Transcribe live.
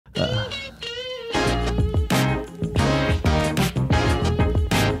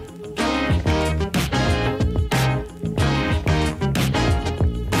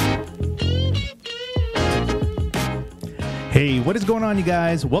What is going on, you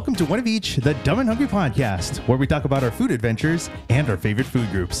guys? Welcome to One of Each, the Dumb and Hungry podcast, where we talk about our food adventures and our favorite food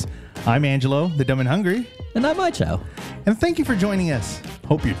groups. I'm Angelo, the Dumb and Hungry. And I'm Mychow. And thank you for joining us.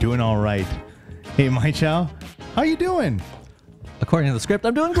 Hope you're doing all right. Hey, Mychow, how you doing? According to the script,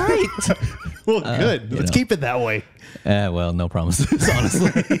 I'm doing great. Well, good. Let's keep it that way. Well, no promises,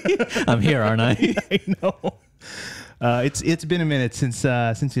 honestly. I'm here, aren't I? I know. It's been a minute since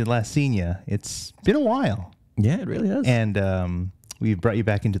we last seen you. It's been a while. Yeah, it really has. And we've brought you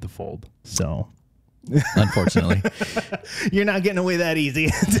back into the fold. So, unfortunately, you're not getting away that easy.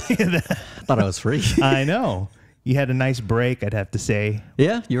 I thought I was free. I know. You had a nice break, I'd have to say.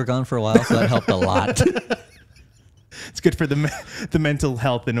 Yeah, you were gone for a while, so that helped a lot. It's good for the mental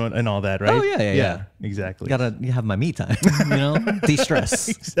health and all that, right? Oh, yeah. Exactly. Gotta have my me time, de-stress.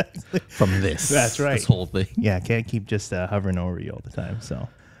 Exactly. From this. That's right. This whole thing. Yeah, can't keep just hovering over you all the time. So,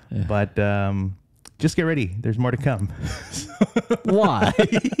 yeah. But just get ready. There's more to come. Why?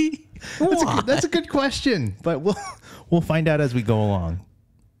 That's a good question, but we'll find out as we go along.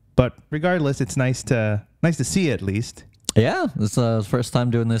 But regardless, it's nice to see you at least. Yeah, it's the first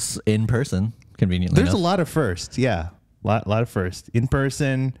time doing this in person. Conveniently There's enough. a lot of firsts, yeah. Lot of firsts. In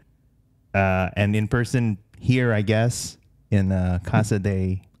person, and in person here, I guess, in Casa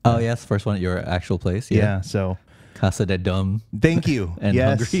de... Oh, yes, first one at your actual place. Yeah, so... Casa de Dumb. Thank you. And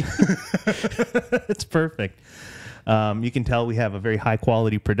hungry. It's perfect. You can tell we have a very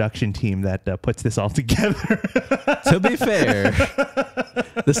high-quality production team that puts this all together. To be fair,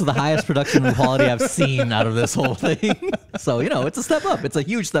 this is the highest production quality I've seen out of this whole thing. So, it's a step up. It's a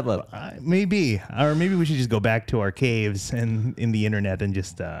huge step up. Maybe. Or maybe we should just go back to our caves and in the internet and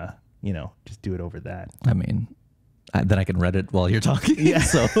just do it over that. I mean, then I can read it while you're talking. Yeah.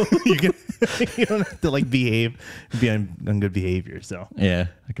 So you don't have to be on good behavior. So yeah,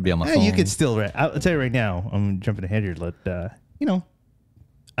 I could be on my phone. You could still read. I'll tell you right now. I'm jumping ahead here. I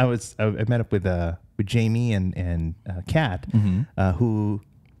met up with Jamie and Kat, who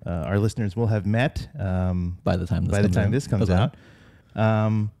our listeners will have met by the time this comes out.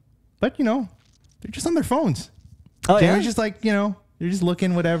 But they're just on their phones. Oh, Jamie's just like they're just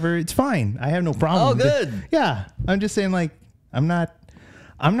looking, whatever. It's fine. I have no problem. Oh, good. Yeah, I'm just saying, like, I'm not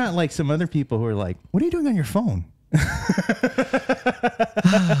like some other people who are like, "What are you doing on your phone?"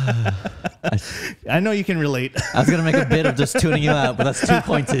 I know you can relate. I was gonna make a bit of just tuning you out, but that's too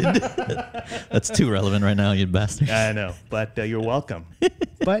pointed. That's too relevant right now, you bastard. I know, but you're welcome.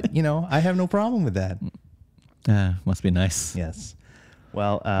 But I have no problem with that. Must be nice. Yes.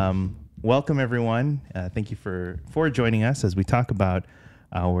 Well, welcome everyone. Thank you for joining us as we talk about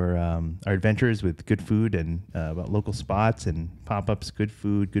our adventures with good food and about local spots and pop-ups, good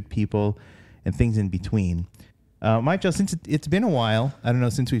food, good people, and things in between. Mychow, since it's been a while, I don't know,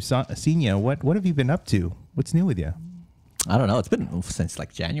 since we've seen you, what have you been up to? What's new with you? I don't know. It's been since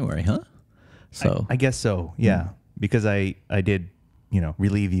like January, huh? So I guess so. Yeah, because I did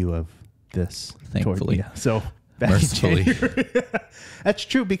relieve you of this. Thankfully, so back mercifully. In January. That's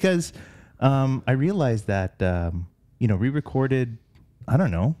true because I realized that we recorded. I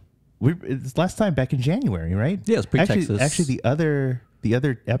don't know. It's last time back in January, right? Yeah, it's pre-Texas. Actually, the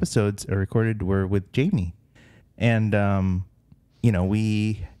other episodes are recorded were with Jamie, and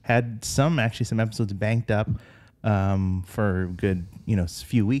we had some episodes banked up for a good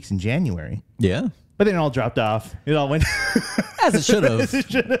few weeks in January. Yeah. But then it all dropped off. It all went as it should have. As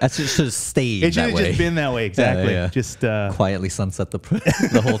it should have stayed. It should have just been that way. Exactly. Yeah. Just quietly sunset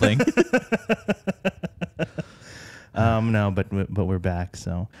the whole thing. No, but we're back.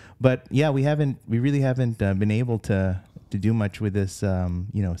 So, but yeah, we really haven't been able to do much with this,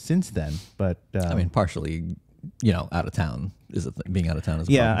 since then. But I mean, partially, out of town is being out of town is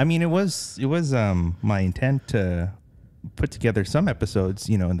a yeah. problem. I mean, it was my intent to put together some episodes,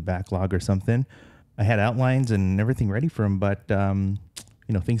 in the backlog or something. I had outlines and everything ready for them, but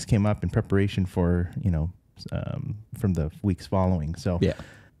things came up in preparation for from the weeks following. So yeah,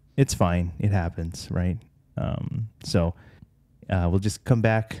 it's fine. It happens, right? So we'll just come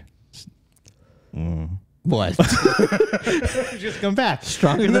back. What? Just come back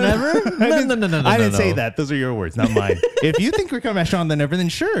stronger than ever? No. I didn't say that. Those are your words, not mine. If you think we're coming back stronger than ever, then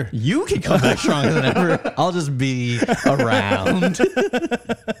sure, you can come back stronger than ever. I'll just be around.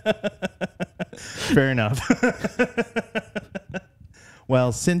 Fair enough.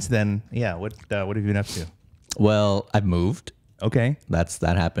 Well, since then, yeah. What have you been up to? Well, I've moved. Okay, that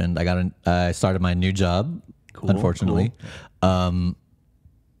happened. I started my new job. Cool, unfortunately, cool.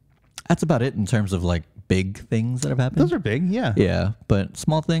 That's about it in terms of like big things that have happened. Those are big, yeah. Yeah, but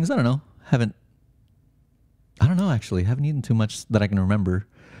small things, I don't know. I don't know actually. Haven't eaten too much that I can remember.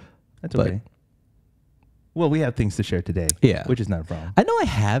 That's okay. Well, we have things to share today. Yeah. Which is not a problem. I know I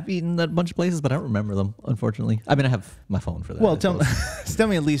have eaten at a bunch of places, but I don't remember them, unfortunately. I mean, I have my phone for that. Well, tell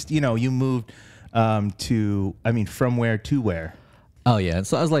me at least, you moved from where to where? Oh, yeah.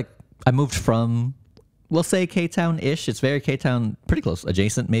 So I moved from, we'll say K-Town-ish. It's very K-Town, pretty close,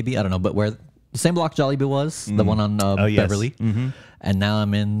 adjacent maybe. I don't know. But where the same block Jollibee was, the one on Beverly. Mm-hmm. And now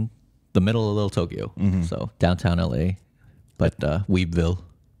I'm in the middle of Little Tokyo. Mm-hmm. So downtown LA, but Weebville.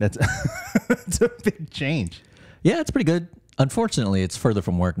 That's a big change. Yeah, it's pretty good. Unfortunately, it's further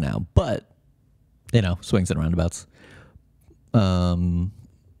from work now, but, swings and roundabouts.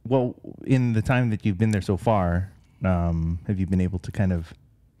 Well, in the time that you've been there so far, have you been able to kind of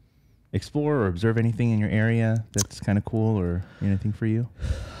explore or observe anything in your area that's kind of cool or anything for you?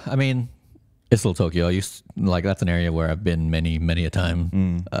 I mean, it's Little Tokyo. That's an area where I've been many, many a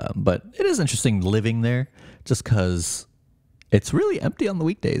time. But it is interesting living there just because it's really empty on the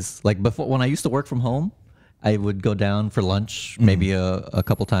weekdays. Like before, when I used to work from home, I would go down for lunch maybe a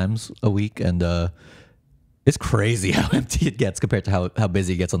couple times a week, and it's crazy how empty it gets compared to how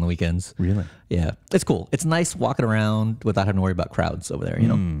busy it gets on the weekends. Really? Yeah. It's cool. It's nice walking around without having to worry about crowds over there,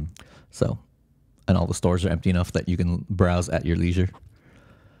 So, and all the stores are empty enough that you can browse at your leisure.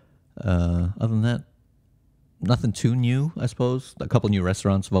 Other than that, nothing too new, I suppose. A couple new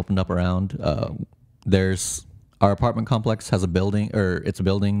restaurants have opened up around. There's our apartment complex has a building,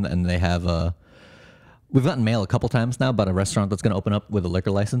 and they have we've gotten mail a couple times now about a restaurant that's going to open up with a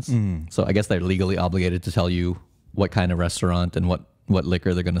liquor license. So I guess they're legally obligated to tell you what kind of restaurant and what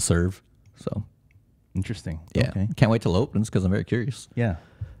liquor they're going to serve. So interesting. Yeah, okay. Can't wait till it opens because I'm very curious. Yeah.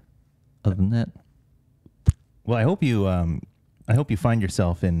 Other than that, well, I hope you find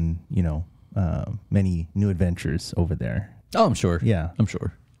yourself in many new adventures over there. Oh, I'm sure. Yeah, I'm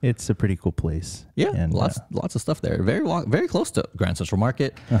sure. It's a pretty cool place. Yeah, and lots of stuff there. Very close to Grand Central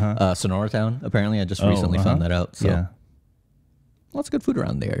Market, Sonora Town. Apparently, I just recently found that out. So yeah. Lots of good food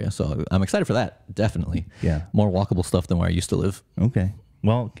around the area. So I'm excited for that. Definitely. Yeah. More walkable stuff than where I used to live. Okay.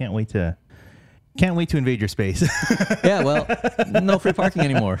 Well, can't wait to invade your space. Yeah. Well, no free parking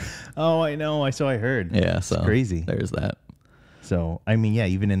anymore. Oh, I know. I heard. Yeah. So it's crazy. There's that. So I mean, yeah,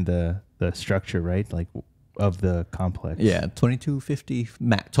 even in the structure, right? Like of the complex. Yeah, $22.50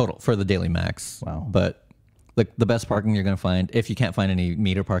 max total for the daily max. Wow. But the best parking you're going to find, if you can't find any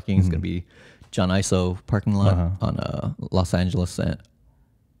meter parking, is going to be John Iso parking lot on Los Angeles.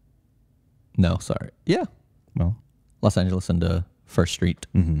 No, sorry. Yeah. Well, Los Angeles and First Street.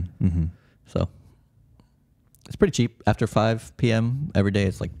 So it's pretty cheap. After 5 p.m. every day,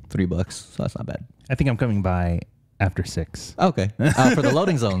 it's like $3, so that's not bad. I think I'm coming by after 6. Okay. For the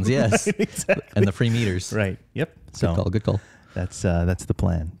loading zones, yes. Right, exactly. And the free meters. Right. Yep. So Good call. That's the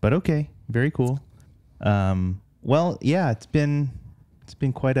plan. But okay, very cool. Well, yeah, it's been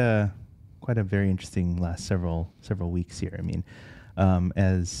quite a very interesting last several weeks here. I mean,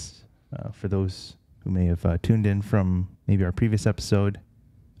 as for those who may have tuned in from maybe our previous episode,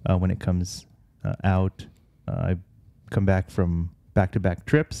 when it comes out, I've come back from back-to-back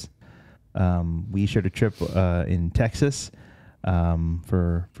trips. We shared a trip in Texas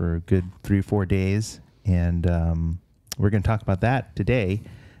for a good 3 or 4 days, and we're going to talk about that today.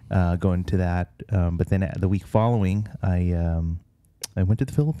 Go into that, but then the week following, I went to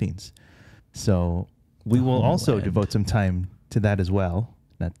the Philippines. So we will also devote some time to that as well.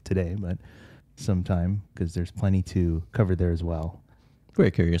 Not today, but sometime, because there's plenty to cover there as well.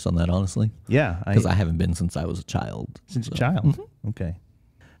 Very curious on that, honestly. Yeah, because I haven't been since I was a child. Since a child, okay.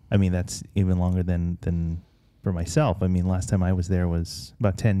 I mean, that's even longer than for myself. I mean, last time I was there was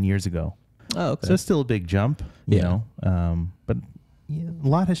about 10 years ago. Oh, okay. So it's still a big jump, you know. But yeah, a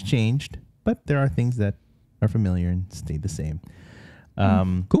lot has changed, but there are things that are familiar and stayed the same.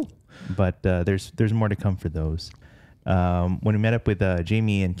 Cool. But there's more to come for those. When we met up with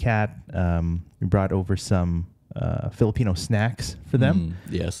Jamie and Kat, we brought over some Filipino snacks for them.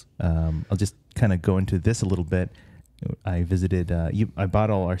 Yes. I'll just kind of go into this a little bit. I visited. I bought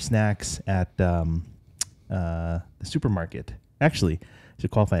all our snacks at the supermarket. Actually, to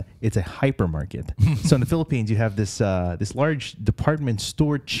qualify, it's a hypermarket. So in the Philippines, you have this large department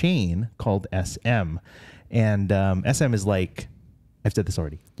store chain called SM, and SM is like, I've said this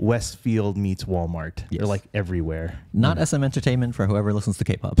already, Westfield meets Walmart. Yes. They're like everywhere. Not SM Entertainment for whoever listens to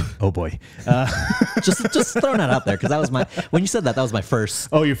K-pop. Oh boy. Just throwing that out there, because that was when you said that was my first.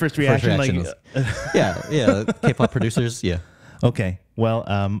 Oh, your first reaction? Yeah, K-pop producers, yeah. Okay, well,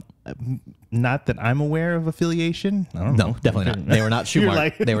 not that I'm aware of affiliation. I don't know. No, definitely not. They were not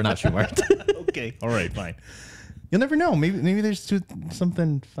Shoemart. They were not Shoemart. Okay, all right, fine. You'll never know. Maybe there's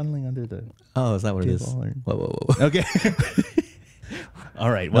something funneling under the. Oh, is that what it is? Or... Whoa. Okay.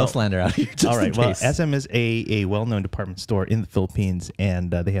 All right. No Well, slander out here. Just all right. in Well, case. SM is a well-known department store in the Philippines,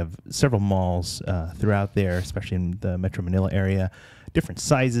 and they have several malls throughout there, especially in the Metro Manila area. Different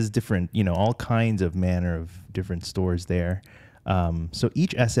sizes, different, all kinds of manner of different stores there. So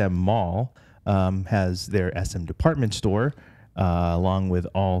each SM mall has their SM department store, along with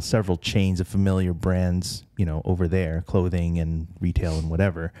several chains of familiar brands, over there, clothing and retail and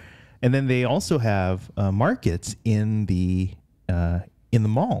whatever. And then they also have markets in the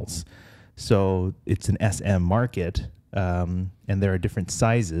malls. So it's an SM market, and there are different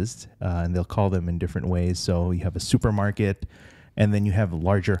sizes, and they'll call them in different ways. So you have a supermarket, and then you have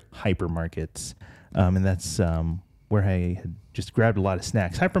larger hypermarkets, and that's where I had just grabbed a lot of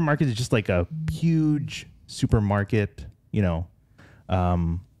snacks. Hypermarket is just like a huge supermarket,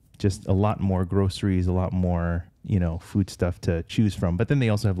 just a lot more groceries, a lot more, food stuff to choose from. But then they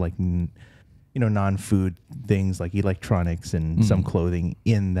also have like, non-food things like electronics and some clothing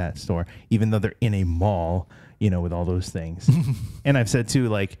in that store, even though they're in a mall, with all those things. And I've said too,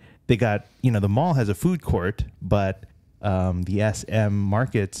 like they got, the mall has a food court, but the SM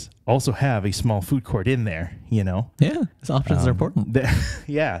markets also have a small food court in there, Yeah, these options are important. they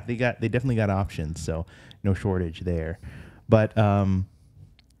definitely got options, so no shortage there. But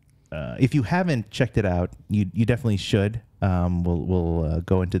if you haven't checked it out, you definitely should. We'll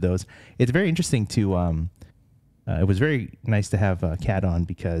go into those. It's very interesting to. It was very nice to have Kat on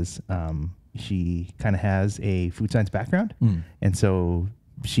because she kind of has a food science background, and so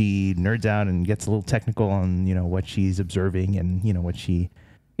she nerds out and gets a little technical on what she's observing and what she,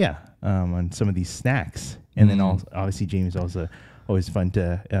 on some of these snacks. And then obviously Jamie's also always fun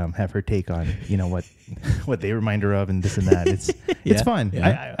to have her take on what they remind her of and this and that. It's fun.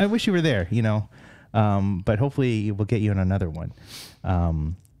 Yeah. I wish you were there, but hopefully we'll get you on another one.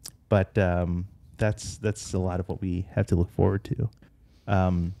 But that's a lot of what we have to look forward to.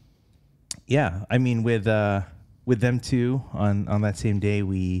 I mean with them too on that same day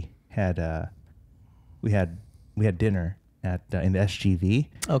we had dinner at in the SGV.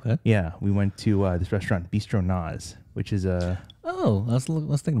 Okay. Yeah, we went to this restaurant Bistro Naz, which is Oh, I was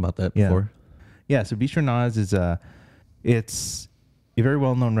thinking about that before. Yeah, so Bistro Naz is it's a very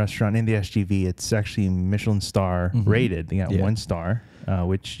well-known restaurant in the SGV. It's actually Michelin star rated. They got 1 star,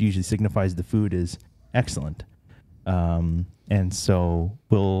 which usually signifies the food is excellent. And so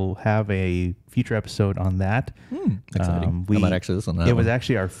we'll have a future episode on that. Exciting. I might actually listen to that It was one.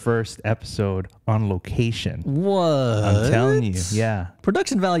 actually our first episode on location. What? I'm telling you, yeah.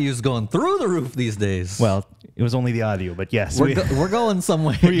 Production value is going through the roof these days. Well, it was only the audio, but yes, we're going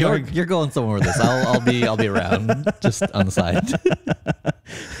somewhere. You're going somewhere with this. I'll be around, just on the side.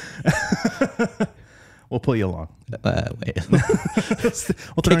 we'll pull you along. Wait. We'll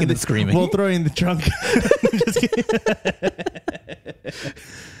throw Kicking in and screaming. We'll throw you in the trunk. Just kidding.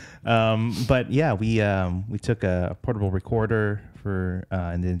 But yeah, we took a portable recorder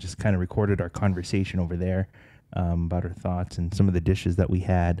and then just kind of recorded our conversation over there about our thoughts and some of the dishes that we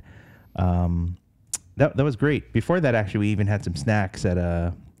had. That was great. Before that, actually, we even had some snacks at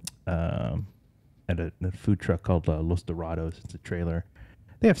a food truck called Los Dorados. It's a trailer.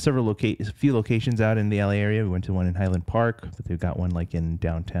 They have a few locations out in the LA area. We went to one in Highland Park, but they've got one like in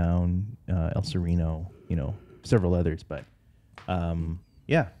downtown El Sereno. Several others. But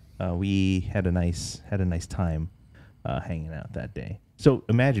we had a nice time hanging out that day. So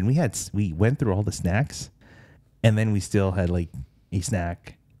imagine we went through all the snacks, and then we still had like a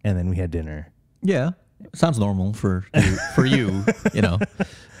snack, and then we had dinner. Yeah, sounds normal for you.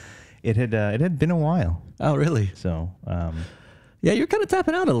 It had been a while. Oh, really? So yeah, you're kind of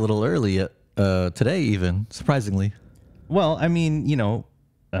tapping out a little early today, even surprisingly. well, I mean, I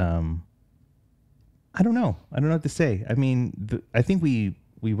don't know. I don't know what to say. I mean, I think we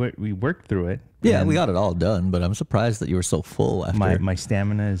worked through it. Yeah, we got it all done, but I'm surprised that you were so full after. My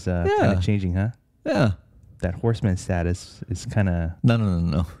stamina is kind of changing, huh? Yeah. That horseman status is kind of.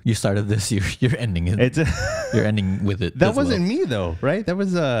 No. You started this. You're ending it. You're ending with it. That wasn't me though, right? That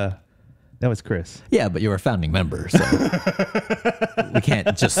was Chris. Yeah, but you're a founding member, so we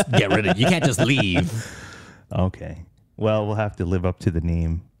can't just get rid of. You can't just leave. Okay. Well, we'll have to live up to the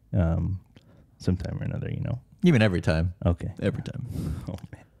name sometime or another, You mean every time? Okay. Every time. Oh,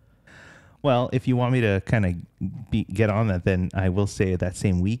 man. Well, if you want me to kind of get on that, then I will say that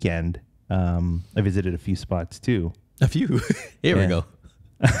same weekend, I visited a few spots too. A few. Here we go.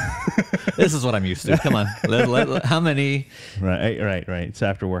 This is what I'm used to. Come on. How many? Right. So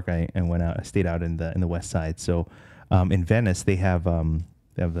after work, I went out. I stayed out in the West Side. So in Venice, they have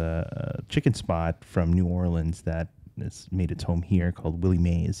a chicken spot from New Orleans that has made its home here called Willie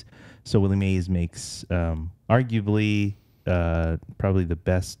Mays. So Willie Mays makes arguably probably the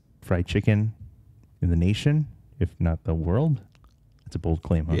best fried chicken in the nation, if not the world. That's a bold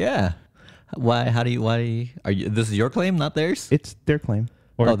claim, huh? Yeah. Why? How do you? Why are you? This is your claim, not theirs. It's their claim.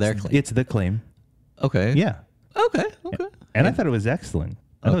 Their claim. It's the claim. Okay. Yeah. Okay. And I thought it was excellent.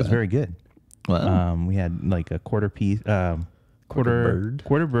 I thought it was very good. Wow. We had like a quarter piece, quarter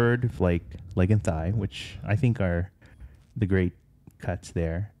bird, like leg and thigh, which I think are the great cuts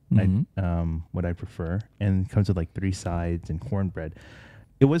there. What I prefer, and it comes with like 3 sides and cornbread.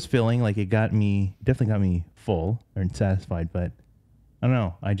 It was filling, like definitely got me full and satisfied, but I don't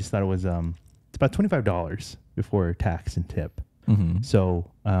know. I just thought it was it's about $25 before tax and tip. So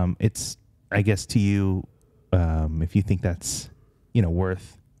it's, I guess, to you, if you think that's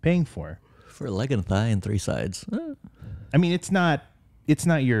worth paying for a leg and thigh and 3 sides. I mean, it's not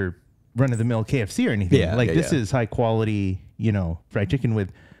your run of the mill KFC or anything. This is high quality, fried chicken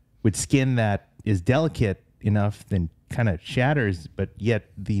with skin that is delicate enough, then kind of shatters, but yet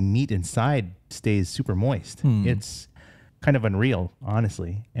the meat inside stays super moist. It's kind of unreal,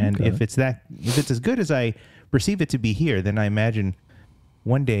 honestly. And if it's as good as I perceive it to be here, then I imagine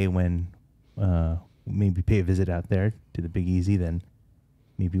one day when maybe pay a visit out there to the Big Easy, then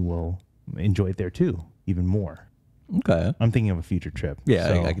maybe we'll enjoy it there too, even more. Okay. I'm thinking of a future trip. Yeah,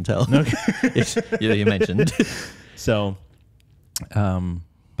 so. I can tell. You mentioned. So,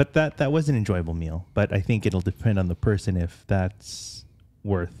 but that was an enjoyable meal. But I think it'll depend on the person if that's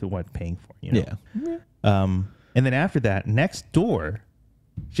worth what paying for. Yeah. And then after that, next door,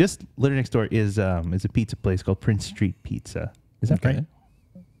 just literally next door is a pizza place called Prince Street Pizza. Is that right?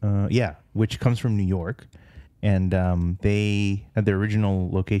 Yeah, which comes from New York, and they had their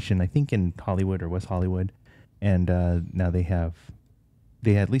original location, I think, in Hollywood or West Hollywood, and now they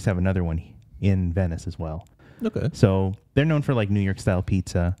at least have another one in Venice as well. Okay. So they're known for like New York style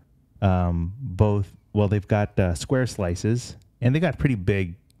pizza. They've got square slices, and they got pretty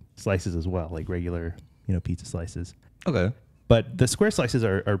big slices as well, like regular pizza slices. Okay. But the square slices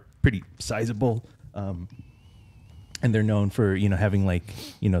are pretty sizable. And they're known for, having like,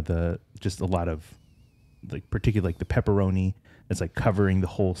 just a lot of like particularly like the pepperoni that's like covering the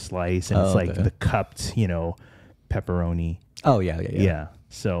whole slice, and it's like the cupped, pepperoni. Oh yeah.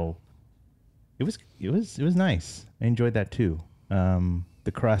 So it was nice. I enjoyed that too.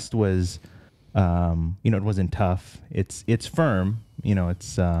 The crust was, it wasn't tough. It's firm,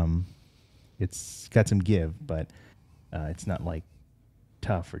 it's got some give, but it's not like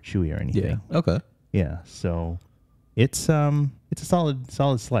tough or chewy or anything. Yeah. Okay. Yeah. So it's a solid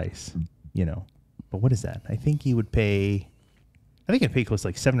slice, But what is that? I think I'd pay close to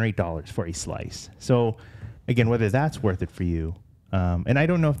like $7 or $8 for a slice. So again, whether that's worth it for you, and I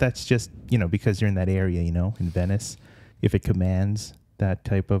don't know if that's just because you're in that area, in Venice, if it commands that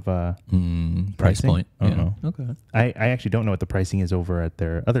type of price point. Yeah. Okay. I actually don't know what the pricing is over at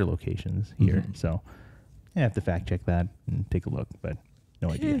their other locations here, so I have to fact check that and take a look, but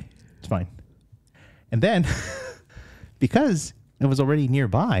no idea. It's fine. And then because it was already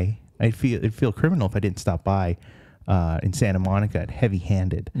nearby, it'd feel criminal if I didn't stop by in Santa Monica at Heavy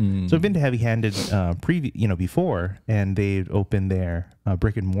Handed. So I've been to Heavy Handed before, and they've opened their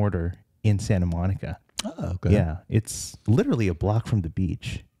brick and mortar in Santa Monica. Oh, okay. Yeah, it's literally a block from the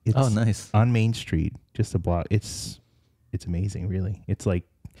beach. It's nice. On Main Street, just a block. It's amazing, really. It's like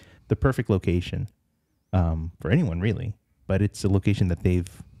the perfect location for anyone, really. But it's a location that they've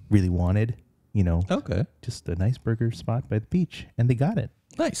really wanted, Okay. just a nice burger spot by the beach, and they got it.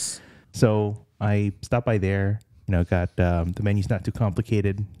 Nice. So I stopped by there, got the menu's not too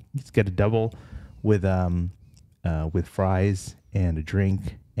complicated. Just get a double with fries and a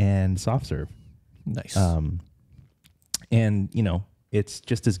drink and soft serve. Nice. And it's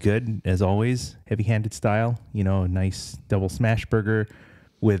just as good as always, heavy-handed style. A nice double smash burger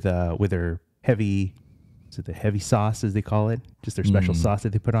with their heavy, the heavy sauce as they call it, just their special sauce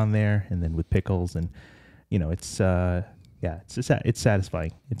that they put on there, and then with pickles, and it's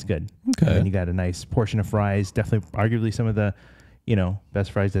satisfying. It's good. Okay. And then you got a nice portion of fries. Definitely, arguably some of the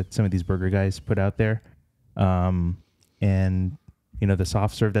best fries that some of these burger guys put out there. And the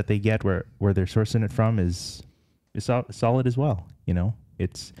soft serve that they get where they're sourcing it from is solid as well. You're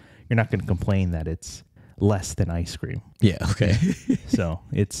not going to complain that it's less than ice cream. Yeah. Okay. So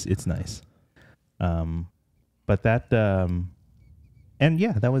it's nice. But that, and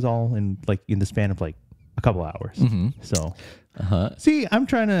yeah, that was all in the span of like a couple hours. So, see, I'm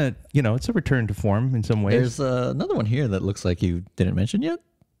trying to, it's a return to form in some ways. There's another one here that looks like you didn't mention yet.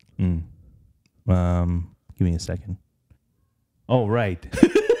 Give me a second. Oh, right.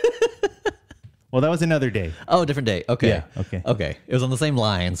 Well, that was another day. Oh, different day. Okay. Yeah, okay. Okay. It was on the same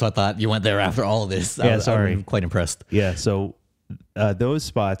line, so I thought you went there after all of this. Yeah, I was quite impressed. Yeah, so those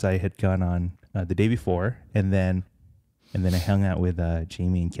spots I had gone on the day before, and then I hung out with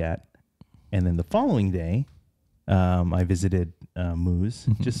Jamie and Kat, and then the following day, I visited Moose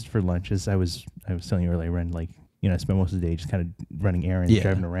just for lunches. I was telling you earlier, I spent most of the day just kind of running errands,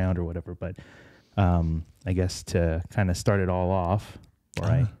 driving around or whatever. But I guess to kind of start it all off,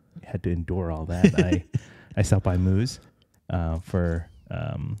 where I had to endure all that, I stopped by Moose for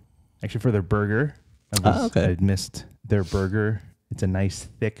their burger. I missed their burger. It's a nice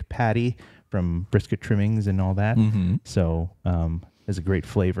thick patty from brisket trimmings and all that. So it's a great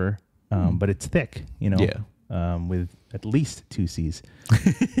flavor, but it's thick, with at least 2 C's.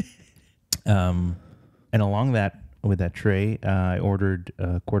 And along with that tray, I ordered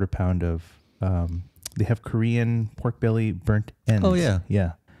a quarter pound of, they have Korean pork belly burnt ends. Oh, yeah.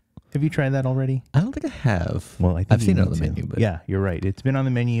 Yeah. Have you tried that already? I don't think I have. Well, I think I've seen it on the menu, but yeah, you're right. It's been on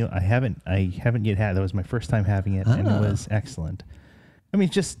the menu. I haven't yet had. That was my first time having it, and it was excellent. I mean,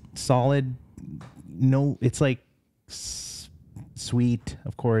 it's just solid. No, it's like sweet,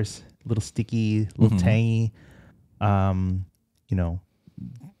 of course, a little sticky, a little tangy.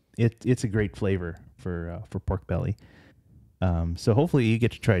 It's a great flavor for pork belly. So hopefully you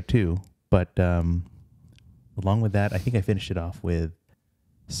get to try it too. But along with that, I think I finished it off with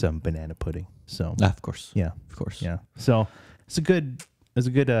some banana pudding. So of course, yeah, of course, yeah. So it's a good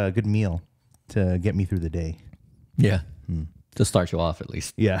meal to get me through the day. Yeah, to start you off at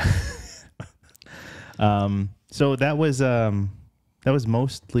least. Yeah. So that was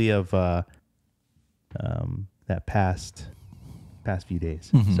mostly of that past few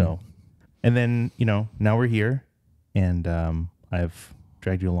days. So, and then now we're here, and I've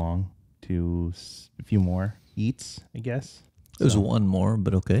dragged you along to a few more eats, I guess. There's one more,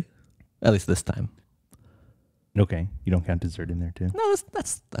 but okay. At least this time. Okay, you don't count dessert in there too. No,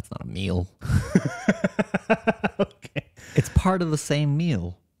 that's not a meal. Okay, it's part of the same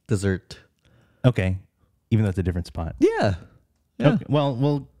meal. Dessert. Okay, even though it's a different spot. Yeah. Okay.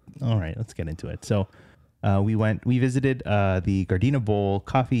 Well, all right. Let's get into it. So, we visited the Gardena Bowl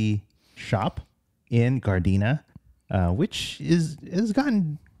coffee shop in Gardena, which has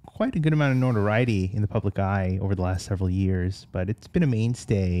gotten quite a good amount of notoriety in the public eye over the last several years, but it's been a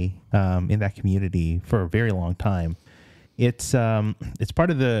mainstay in that community for a very long time. It's part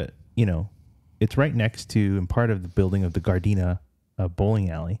of the it's right next to and part of the building of the Gardena bowling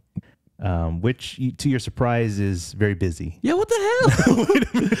alley, which to your surprise is very busy. Yeah, what the hell?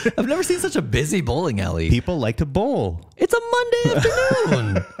 I've never seen such a busy bowling alley. People like to bowl. It's a Monday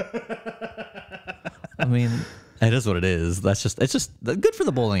afternoon. I mean, it is what it is. It's just good for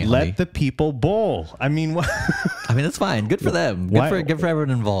the bowling alley. Let the people bowl. I mean, what? I mean, it's fine. Good for them. Good for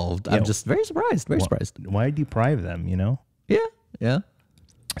everyone involved. I'm just very surprised. Very surprised. Why deprive them? Yeah.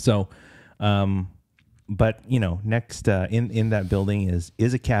 So, but next in that building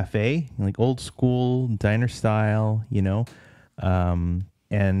is a cafe, like old school diner style.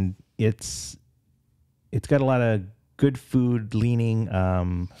 And it's got a lot of good food leaning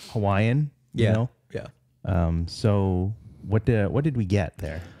Hawaiian. Yeah. So what did we get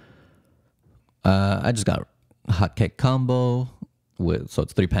there? I just got a hot cake combo so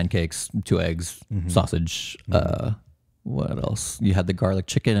it's 3 pancakes, 2 eggs, sausage. What else? You had the garlic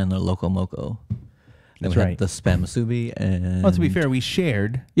chicken and the loco moco. Then That's we right. had the spam musubi and. Well, to be fair, we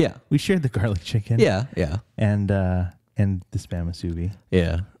shared. Yeah. We shared the garlic chicken. Yeah. And the spam musubi.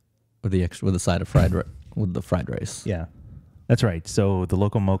 Yeah. With the side of with the fried rice. Yeah. That's right. So the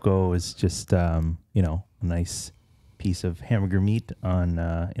loco moco is just a nice piece of hamburger meat on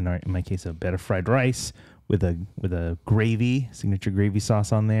in my case a bed of fried rice with a gravy, signature gravy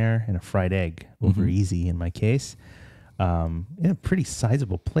sauce on there, and a fried egg over easy in my case. In a pretty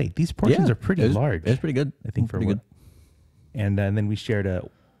sizable plate. These portions are pretty large. It's pretty good. I think for what. And then we shared a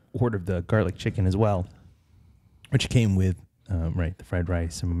order of the garlic chicken as well, which came with the fried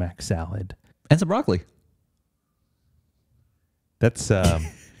rice and a mac salad and some broccoli. That's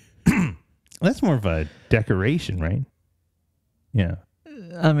that's more of a decoration, right? Yeah.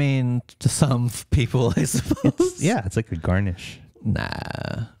 I mean, to some people, I suppose. It's like a garnish. Nah,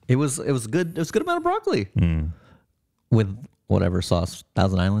 it was good. It was a good amount of broccoli with whatever sauce,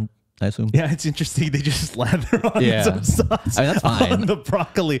 Thousand Island, I assume. Yeah, it's interesting. They just slather on some sauce I mean, that's fine. on the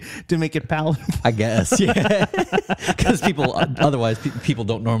broccoli to make it palatable. I guess, yeah, because otherwise people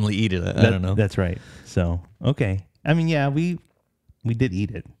don't normally eat it. I don't know. That's right. So okay. I mean, yeah, we did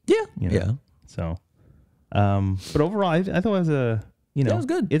eat it. Yeah, Yeah. So, but overall, I thought it was it was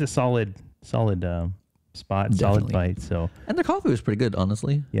good. It's a solid spot, solid Definitely. bite. So And their coffee was pretty good,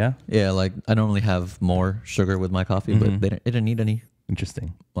 honestly. yeah, Yeah, like I normally have more sugar with my coffee, but it didn't need any.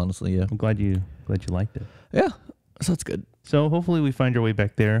 interesting. Honestly, yeah. I'm glad you liked it. Yeah, so that's good. So hopefully we find our way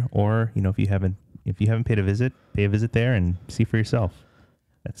back there, or if you haven't paid a visit, pay a visit there and see for yourself.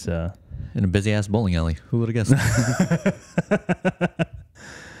 That's In a busy ass bowling alley. Who would have guessed?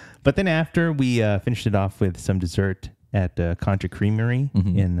 But then after we finished it off with some dessert at Kansha Creamery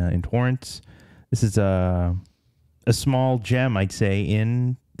in Torrance. This is a small gem, I'd say,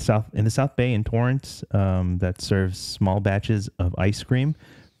 in the South Bay in Torrance that serves small batches of ice cream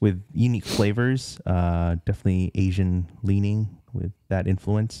with unique flavors. Definitely Asian leaning with that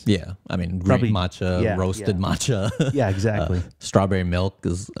influence. Yeah, I mean, Probably- green matcha, roasted matcha. Yeah, exactly. Strawberry milk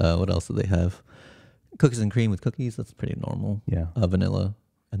is, what else do they have? Cookies and cream with cookies, that's pretty normal. Yeah. Vanilla.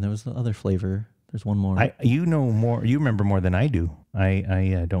 And there was the other flavor. There's one more. You know more. You remember more than I do.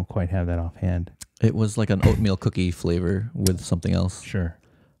 I don't quite have that offhand. It was like an oatmeal cookie flavor with something else. Sure.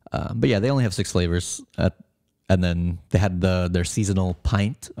 But yeah, they only have 6 flavors. And then they had their seasonal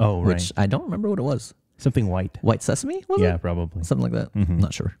pint. Oh, right. Which I don't remember what it was. Something white. White sesame, was it? Yeah, probably. Something like that. I'm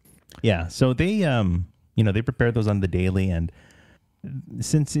not sure. Yeah. So they, they prepare those on the daily, and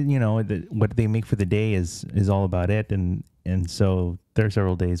since what they make for the day is all about it, and so there are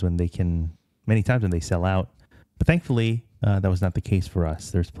several days when many times when they sell out. But thankfully, that was not the case for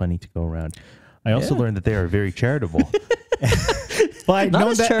us. There's plenty to go around. I also learned that they are very charitable. Well, I'd Not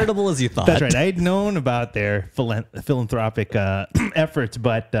known as that, charitable as you thought. That's right. I had known about their philanthropic efforts,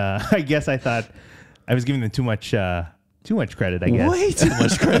 but I guess I thought I was giving them too much credit. I guess Way too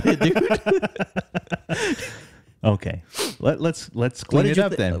much credit, dude. Okay, let's clean it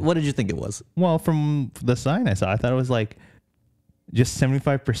up then. What did you think it was? Well, from the sign I saw, I thought it was like just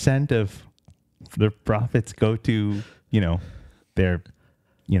 75% of their profits go to their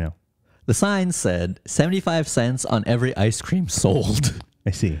The sign said 75 cents on every ice cream sold.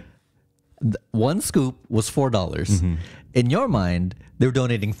 I see. One scoop was $4. In your mind, they were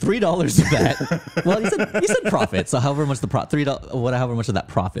donating $3 of that. Well, you said profit, so however much however much of that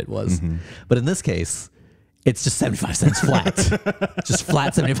profit was. But in this case, it's just 75 cents flat. Just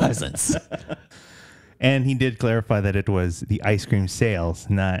flat 75 cents. And he did clarify that it was the ice cream sales,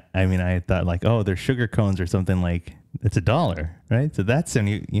 not. I mean, I thought like, oh, there's sugar cones or something like. It's $1, right? So that's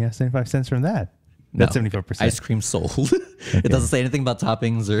 75 cents from that. That's 75%. Ice cream sold. It doesn't say anything about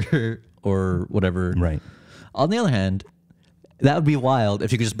toppings or whatever. Right. On the other hand, that would be wild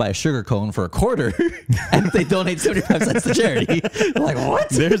if you could just buy a sugar cone for $0.25 and they donate 75 cents to charity. Like, what?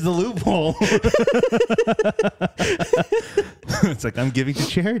 There's the loophole. It's like, I'm giving to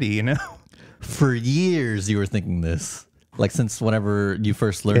charity, For years you were thinking this. Like since whenever you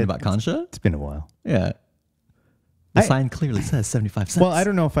first learned about Kansha? It's been a while. Yeah. The sign clearly says 75 cents. Well, I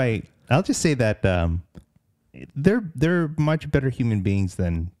don't know if I'll just say that they're much better human beings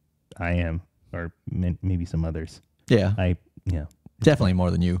than I am, or maybe some others. Yeah. Definitely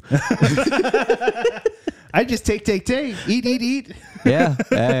more than you. I just take, eat. Yeah.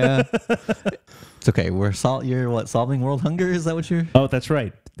 It's okay. You're solving world hunger? Is that what you're? Oh, that's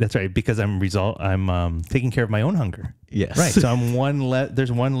right. That's right. Because I'm taking care of my own hunger. Yes. Right. So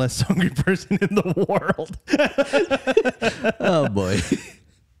there's one less hungry person in the world. Oh boy.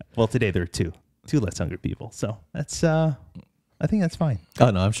 Well, today there are two less hungry people. So that's I think that's fine.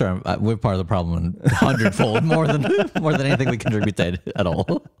 Oh no, I'm sure we're part of the problem 100-fold more than anything we contribute to at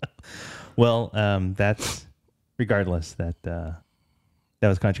all. Well, that's regardless that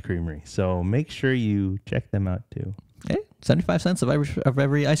was Kansha Creamery. So make sure you check them out too. Okay, 75 cents of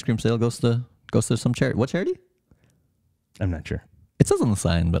every ice cream sale goes to some charity. What charity? I'm not sure. It says on the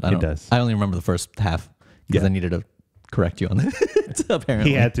sign, but I don't. It does. I only remember the first half because I needed to correct you on it.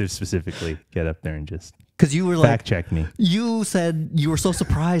 Apparently, He had to specifically get up there and just because you were fact check me. You said you were so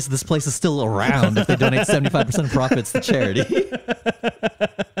surprised this place is still around if they donate 75% of profits to charity.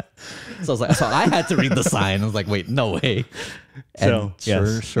 So I was like, so I had to read the sign. I was like, wait, no way. And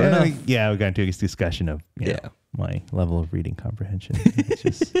sure enough. We got into a discussion of my level of reading comprehension. It's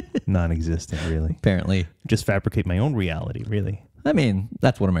just non-existent, really. Apparently. Just fabricate my own reality, really. I mean,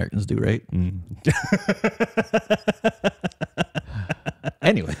 that's what Americans do, right?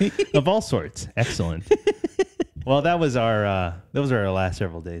 Anyway. Of all sorts. Excellent. Well, that was our last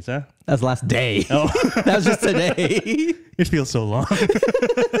several days, huh? That was the last day. Oh. That was just today. It feels so long.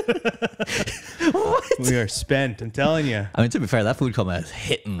 What? We are spent, I'm telling you. I mean, to be fair, that food coma is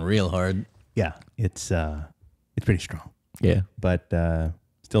hitting real hard. Yeah, it's pretty strong. Yeah. But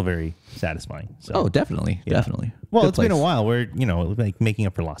still very satisfying. So. Oh, definitely. Yeah. Definitely. Well, Good it's been a place. while. We're, like making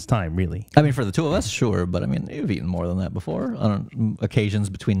up for lost time, really. I mean, for the two of us, sure. But I mean, you've eaten more than that before on occasions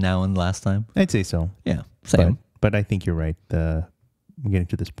between now and last time. I'd say so. Yeah. Same. But I think you're right. We're getting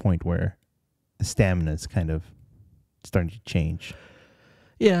to this point where the stamina is kind of starting to change.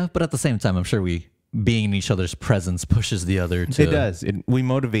 Yeah. But at the same time, I'm sure being in each other's presence pushes the other to. It does. We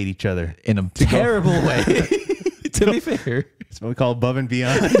motivate each other. In a terrible way. To be fair. It's what we call above and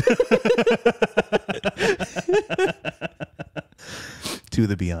beyond. To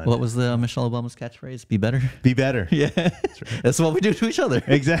the beyond. What was the Michelle Obama's catchphrase? Be better? Be better. Yeah. That's what we do to each other.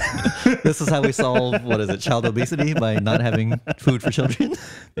 Exactly. This is how we solve, child obesity by not having food for children.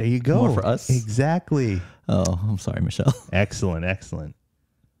 There you go. More for us. Exactly. Oh, I'm sorry, Michelle. Excellent.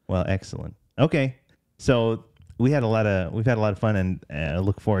 Well, excellent. Okay. So we've had a lot of fun, and I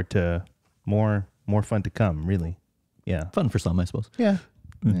look forward to more fun to come, really. Yeah. Fun for some, I suppose. Yeah.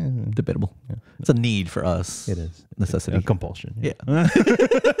 Debatable. Yeah. It's a need for us. It is. Necessity. A compulsion. Yeah.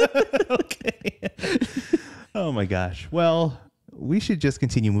 Okay. Oh my gosh. Well, we should just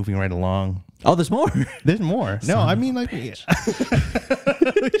continue moving right along. Oh, there's more. There's more. No, I mean like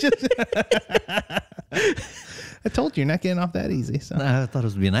I told you, you're not getting off that easy. So I thought it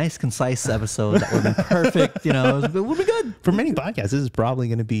would be a nice, concise episode that would be perfect. It would be good. For many podcasts, this is probably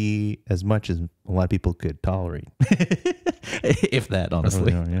going to be as much as a lot of people could tolerate. If that,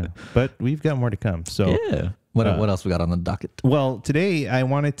 honestly. Yeah. But we've got more to come. So yeah. What else we got on the docket? Well, today I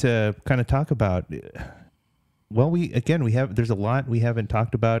wanted to kind of talk about. Well, there's a lot we haven't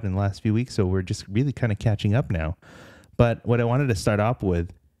talked about in the last few weeks, so we're just really kind of catching up now. But what I wanted to start off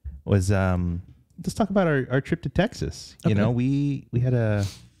with was let's talk about our trip to Texas. Okay. We had a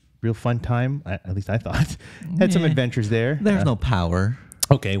real fun time. At least I thought. Had some adventures there. There's no power.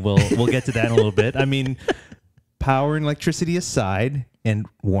 Okay, we'll get to that in a little bit. I mean, power and electricity aside, and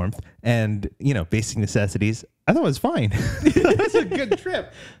warmth, and basic necessities. I thought it was fine. It was a good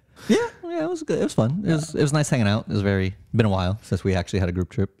trip. Yeah, it was good. It was fun. It was nice hanging out. It was been a while since we actually had a group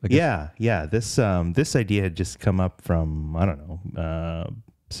trip. I guess. Yeah. This idea had just come up from, I don't know,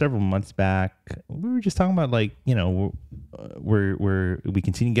 several months back. We were just talking about we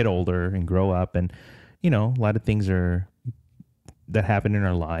continue to get older and grow up, and a lot of things that happen in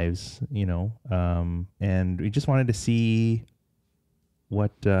our lives, and we just wanted to see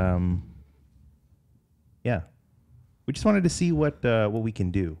what we just wanted to see what we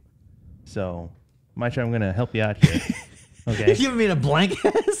can do. So, Mychow, I'm going to help you out here. Okay. You mean a blank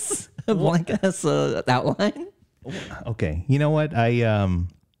ass outline? Okay. You know what? Don't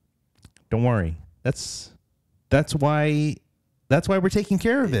worry. That's why we're taking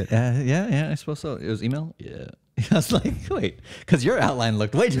care of it. Yeah, I suppose so. It was email? Yeah. I was like, wait, because your outline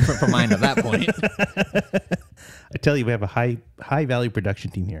looked way different from mine at that point. I tell you, we have a high value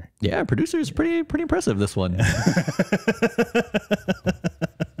production team here. Yeah, producer is pretty impressive, this one.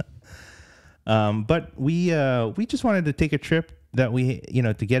 But we just wanted to take a trip that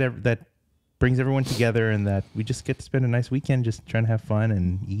that brings everyone together, and that we just get to spend a nice weekend just trying to have fun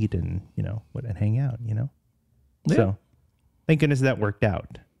and eat and and hang out. Yeah. So thank goodness that worked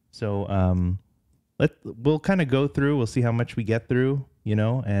out. So we'll kind of go through. We'll see how much we get through.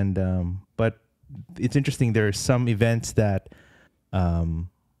 And but it's interesting. There are some events that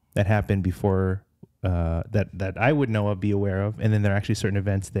happened before. That I would know of, be aware of, and then there are actually certain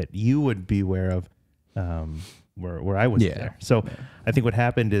events that you would be aware of, where I wasn't there. So I think what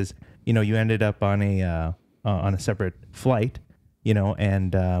happened is, you ended up on a separate flight,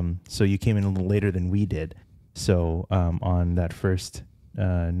 and so you came in a little later than we did. So on that first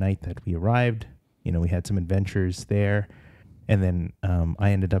night that we arrived, we had some adventures there, and then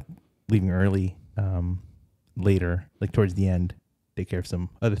I ended up leaving early later, like towards the end. Take care of some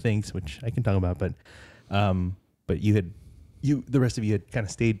other things, which I can talk about, but the rest of you had kind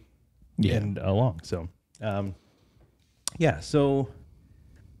of stayed and along. So, so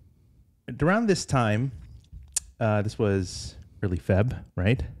around this time, this was early Feb,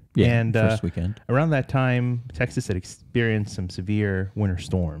 right? Yeah, and first weekend. Around that time, Texas had experienced some severe winter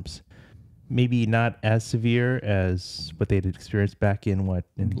storms. Maybe not as severe as what they had experienced back in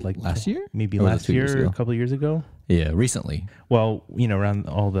last year? Maybe Or was it last 2 years year, ago? a couple of years ago. Yeah, recently. Well, around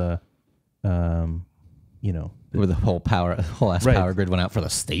all the, Where the whole ass Right. power grid went out for the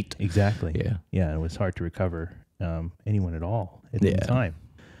state. Exactly. Yeah. It was hard to recover anyone at all at the Yeah. time.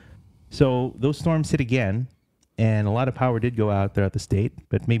 So those storms hit again, and a lot of power did go out throughout the state,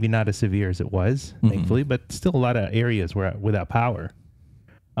 but maybe not as severe as it was, thankfully, but still a lot of areas were without power.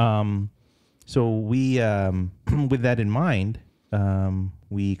 So we, with that in mind,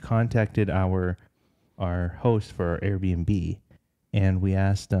 we contacted our host for our Airbnb, and we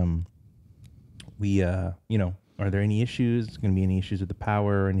asked are there any issues? Going to be any issues with the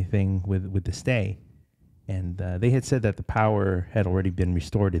power or anything with the stay? And they had said that the power had already been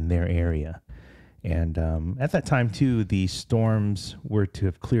restored in their area. And at that time, too, the storms were to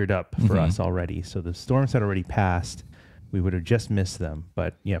have cleared up for us already. So the storms had already passed. We would have just missed them.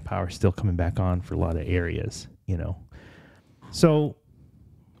 But, yeah, power's still coming back on for a lot of areas, So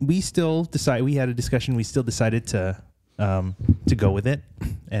we had a discussion. We still decided to go with it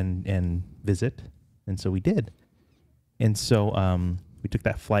and visit. And so we did. And so we took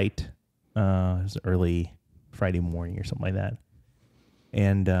that flight. It was early Friday morning or something like that.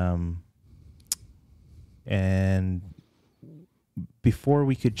 And before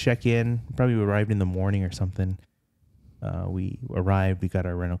we could check in, probably we arrived in the morning or something. We arrived, we got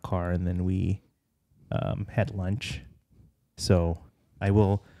our rental car, and then we had lunch. So I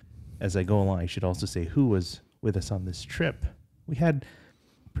will, as I go along, I should also say who was with us on this trip. We had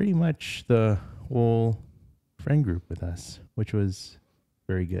pretty much the whole friend group with us, which was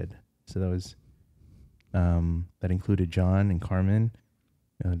very good. So that was that included John and Carmen,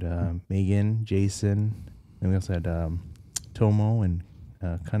 and Megan, Jason, and we also had Tomo and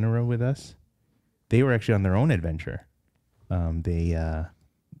Kanara with us. They were actually on their own adventure. I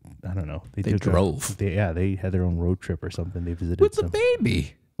don't know. They drove. They had their own road trip or something. They visited with the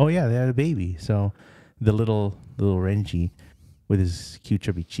baby. Oh yeah, they had a baby. So the little Renji with his cute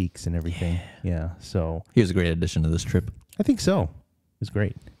chubby cheeks and everything. Yeah. So he was a great addition to this trip. I think so. It was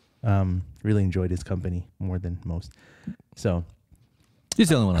great. Really enjoyed his company more than most. So he's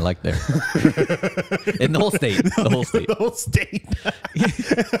the only one I like there. In the whole state. The whole state. The whole state.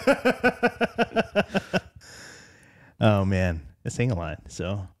 Oh man, I sing a lot.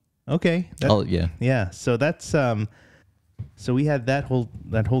 So okay. Yeah. Yeah. So that's so we had that whole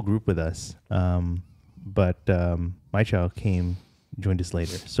group with us. But Mychow joined us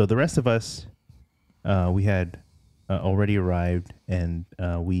later. So the rest of us, we had already arrived, and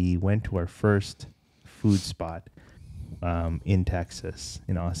we went to our first food spot in Texas,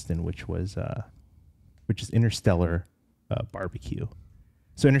 in Austin, which is Interstellar BBQ.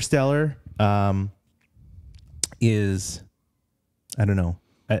 So Interstellar is, I don't know,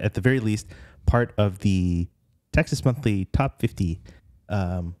 at the very least, part of the Texas Monthly Top 50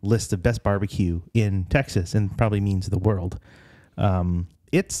 list of best barbecue in Texas, and probably means the world.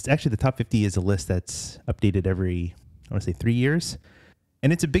 It's actually, the top 50 is a list that's updated every, I want to say 3 years.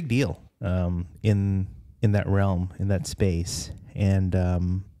 And it's a big deal in that realm, in that space. And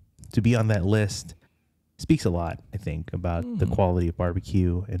to be on that list speaks a lot, I think, about the quality of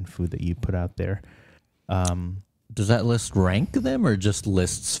barbecue and food that you put out there. Does that list rank them, or just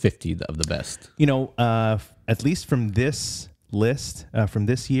lists 50 of the best? At least from this list, from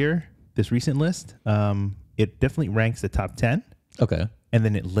this year, this recent list, it definitely ranks the top 10. Okay. And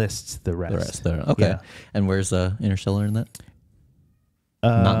then it lists the rest. The rest there. Okay. Yeah. And where's Interstellar in that?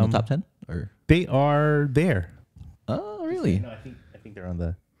 Not in the top 10? Or they are there. Oh, really? No, I think they're on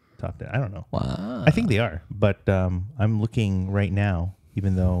the top 10. I don't know. Wow. I think they are, but I'm looking right now,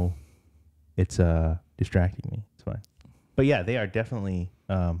 even though it's distracting me. It's fine. But yeah, they are definitely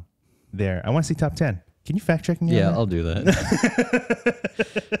there. I want to see top 10. Can you fact check me? Yeah, on that? I'll do that.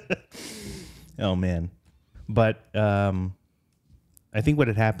 Oh man. But I think what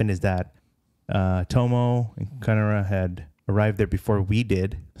had happened is that Tomo and Kanara had arrived there before we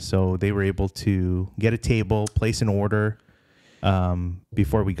did, so they were able to get a table, place an order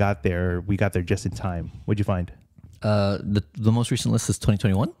before we got there. We got there just in time. What'd you find? The most recent list is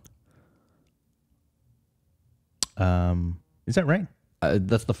 2021. Is that right?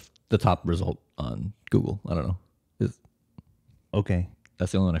 That's the top result on Google. I don't know. Okay.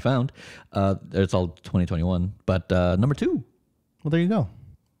 That's the only one I found. It's all 2021. But number 2. Well, there you go.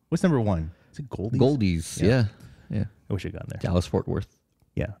 What's number 1? Is it Goldie's? Goldie's, yeah. I wish I'd gotten there. Dallas, Fort Worth.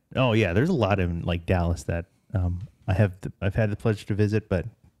 Yeah. Oh, yeah. There's a lot in like Dallas that I've had the pleasure to visit, but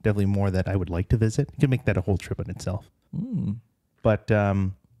definitely more that I would like to visit. You can make that a whole trip in itself. But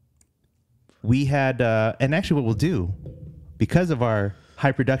we had, and actually what we'll do, because of our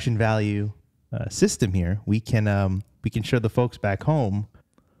high production value system here, we can show the folks back home,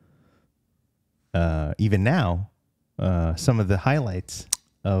 even now, some of the highlights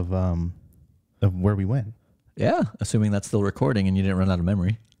of where we went. Yeah, assuming that's still recording and you didn't run out of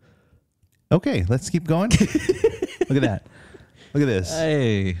memory. Okay, let's keep going. Look at that. Look at this.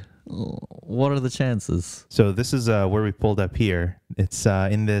 Hey, what are the chances? So this is where we pulled up here. It's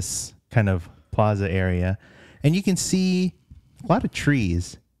in this kind of plaza area, and you can see a lot of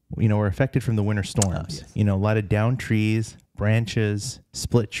trees, were affected from the winter storms. Yes. A lot of downed trees, branches,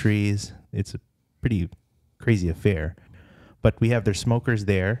 split trees. It's a pretty crazy affair. But we have their smokers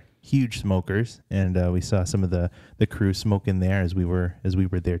there, huge smokers, and we saw some of the crew smoking there as we were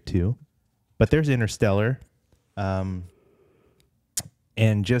there too. But there's Interstellar, and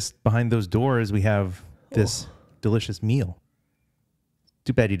just behind those doors we have this delicious meal.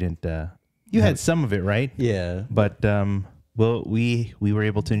 Too bad you didn't. You had some of it, right? Yeah. But well, we were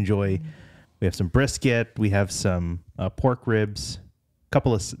able to enjoy. We have some brisket. We have some pork ribs.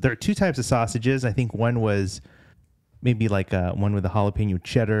 There are two types of sausages. I think one was maybe like one with a jalapeno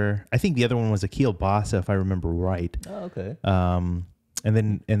cheddar. I think the other one was a kielbasa, if I remember right. Oh, okay. And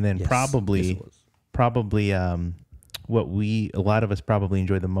then yes, probably what a lot of us probably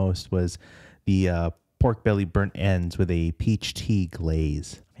enjoyed the most was the pork belly burnt ends with a peach tea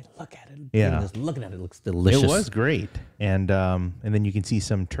glaze. I mean, look at it. Yeah, just looking at it, looks delicious. It was great, and then you can see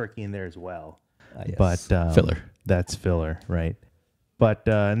some turkey in there as well. Yes. But filler. That's filler, right? But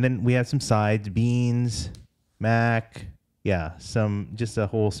and then we had some sides, beans, mac, just a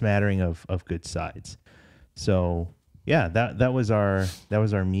whole smattering of good sides. So yeah, that was our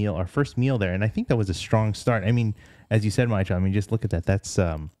meal, our first meal there, and I think that was a strong start. I mean, as you said, Mychow, I mean, just look at that. That's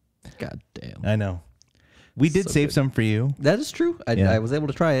God damn. I know. We did save some for you. That is true. I was able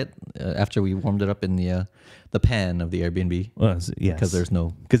to try it after we warmed it up in the pan of the Airbnb. Well, yes, because there's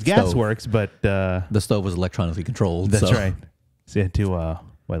no gas stove. works, but the stove was electronically controlled. That's right. So you had to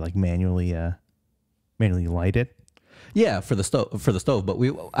manually light it. Yeah, for the stove. But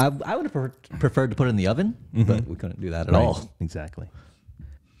I would have preferred to put it in the oven, but we couldn't do that at all. Exactly.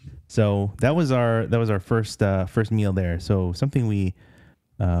 So that was our first meal there. So something we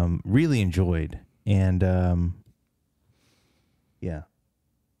really enjoyed, and that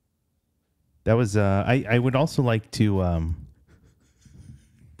was. I would also like to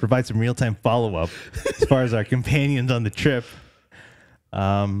provide some real time follow up as far as our companions on the trip.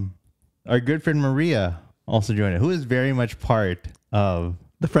 Our good friend Maria also joined it, who is very much part of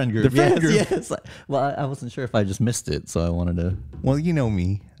the friend group. Yes. Well, I wasn't sure if I just missed it, so I wanted to. Well, you know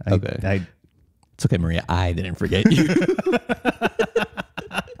me. Okay. It's okay, Maria. I didn't forget you.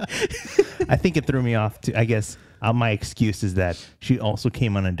 I think it threw me off too. I guess my excuse is that she also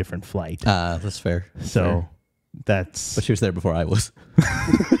came on a different flight. That's fair. So that's. But she was there before I was.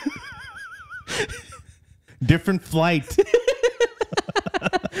 Different flight.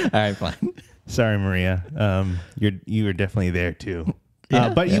 All right, fine. Sorry, Maria. You were definitely there too.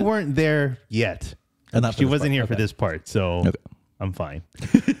 But you weren't there yet. She wasn't here for this part, so I'm fine.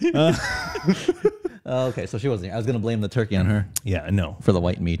 Okay, so she wasn't here. I was going to blame the turkey on her. Yeah, no. For the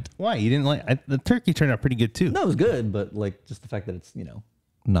white meat. Why? You didn't like the turkey turned out pretty good too. No, it was good, but like just the fact that it's,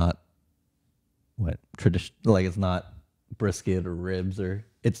 not what tradition, like it's not brisket or ribs or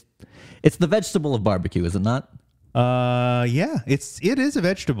it's the vegetable of barbecue, is it not? Yeah, it is a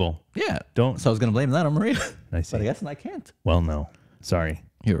vegetable. Yeah. So I was going to blame that on Maria. I see. But I guess I can't. Well, no. Sorry.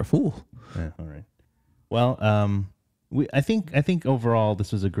 You're a fool. Yeah, all right. Well, I think overall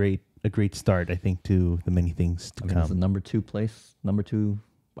this was a great start, I think, to the many things to come. It's the number 2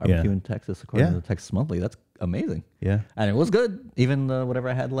 barbecue in Texas, according to the Texas Monthly. That's amazing. Yeah. And it was good. Even whatever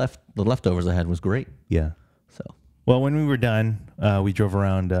I had left, the leftovers I had was great. Yeah. So. Well, when we were done, we drove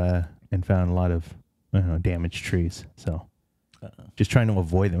around and found a lot of damaged trees. So just trying to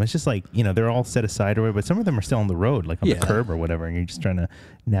avoid them. It's just like, they're all set aside or whatever, but some of them are still on the road, like on the curb or whatever, and you're just trying to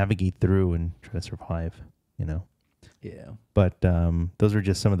navigate through and try to survive, Yeah. But those were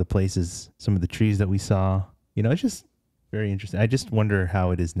just some of the places, some of the trees that we saw. It's just very interesting. I just wonder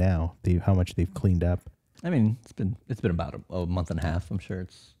how it is now, how much they've cleaned up. I mean, it's been about a month and a half. I'm sure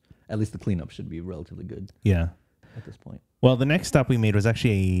it's at least the cleanup should be relatively good. Yeah. At this point. Well, the next stop we made was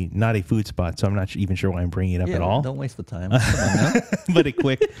actually not a food spot, so I'm not even sure why I'm bringing it up at all. Don't waste the time. Come on now. But a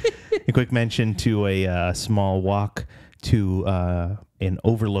quick mention to a small walk to an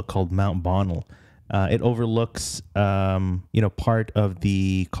overlook called Mount Bonnell. It overlooks, part of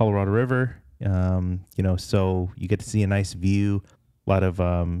the Colorado River. So you get to see a nice view. A lot of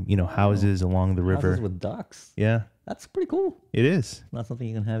houses along the river. Houses with ducks. Yeah, that's pretty cool. It is. Not something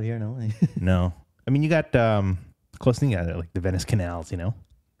you can have here in LA. No, I mean you got close thing like the Venice canals,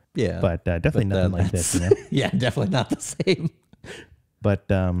 Yeah, but definitely nothing like this. Yeah, definitely not the same. But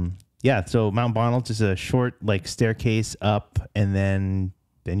so Mount Bonnell, just a short staircase up, and then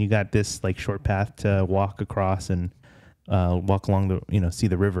you got this short path to walk across and walk along the see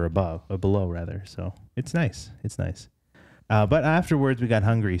the river below rather. So it's nice. But afterwards we got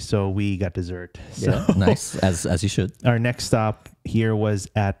hungry, so we got dessert. So nice, as you should. Our next stop here was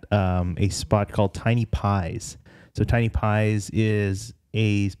at a spot called Tiny Pies. So Tiny Pies is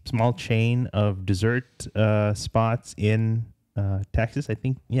a small chain of dessert spots in Texas. I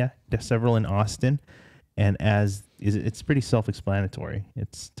think, there's several in Austin. And as it's pretty self-explanatory.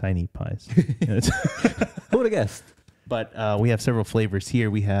 It's tiny pies. Who would have guessed? But we have several flavors here.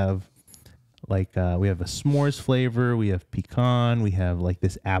 We have we have a s'mores flavor. We have pecan. We have like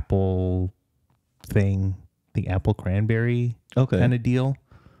this apple thing, the apple cranberry kind of deal.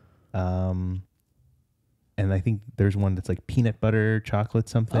 And I think there's one that's like peanut butter chocolate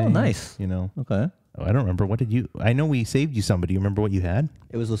something. Oh, nice. You know. Okay. Oh, I don't remember. What did you? I know we saved you some. Do you remember what you had?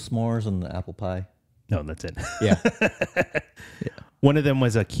 It was the s'mores and the apple pie. No, that's it. Yeah. One of them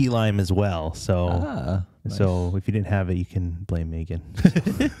was a key lime as well. So, nice. So if you didn't have it, you can blame Megan.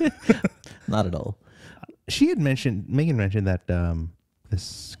 Not at all. Megan mentioned that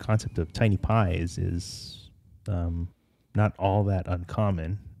this concept of tiny pies is not all that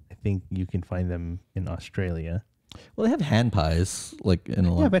uncommon. I think you can find them in Australia. Well, they have hand pies, like in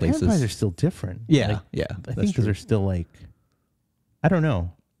a lot of places. Hand pies are still different. Yeah, like, yeah. I think those are still like, I don't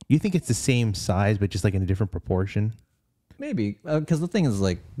know. You think it's the same size, but just like in a different proportion? Maybe, because the thing is,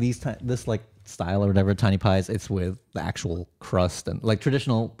 like this like style or whatever, tiny pies, it's with the actual crust and like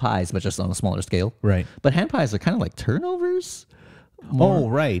traditional pies, but just on a smaller scale. Right. But hand pies are kind of like turnovers. Oh,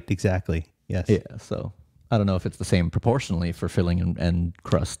 right. Exactly. Yes. Yeah. So I don't know if it's the same proportionally for filling and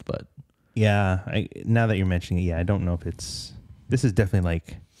crust, but yeah. Now that you're mentioning it, yeah, I don't know if it's. This is definitely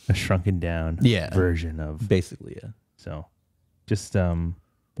like a shrunken down version of basically, yeah. So, just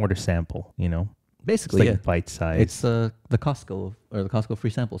order sample, you know. Basically, it's like bite size. It's the Costco or the Costco free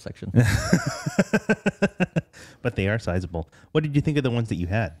sample section. But they are sizable. What did you think of the ones that you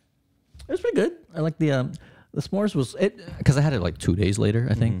had? It was pretty good. I like the s'mores was it because I had it like 2 days later.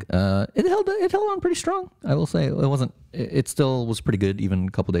 I think it held on pretty strong. I will say it wasn't. It still was pretty good even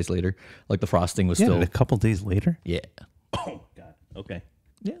a couple days later. Like the frosting was still a couple days later. Yeah. Oh God. Okay.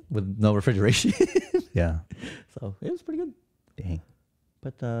 Yeah, with no refrigeration. Yeah. So it was pretty good. Dang.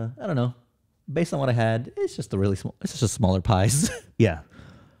 But I don't know. Based on what I had, it's just it's just smaller pies. Yeah.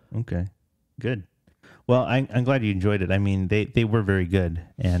 Okay. Good. Well, I'm glad you enjoyed it. I mean, they were very good.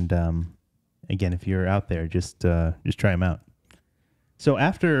 And again, if you're out there, just try them out. So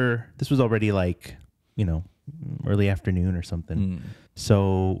after this was already like, you know, early afternoon or something.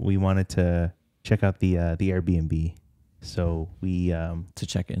 So we wanted to check out the Airbnb. So we to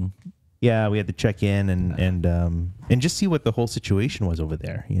check in. Yeah, we had to check in and just see what the whole situation was over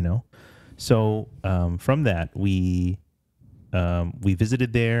there, you know. So from that, we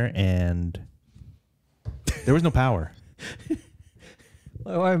visited there and there was no power.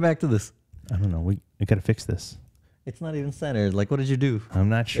 Why are we back to this? I don't know. We got to fix this. It's not even centered. Like, what did you do? I'm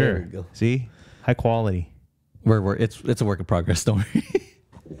not sure. There we go. See, high quality. It's a work in progress. Don't worry.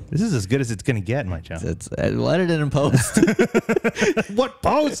 This is as good as it's gonna get, Mychow. We'll edit it in post. What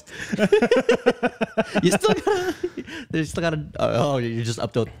post? You still gotta. Oh, you just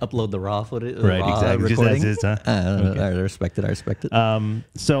upload the raw footage. Right, exactly. Recording. Just as is, huh? Okay. I respect it.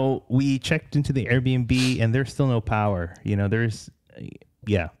 So we checked into the Airbnb, and there's still no power. You know, there's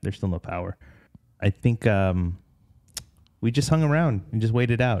still no power. I think we just hung around and just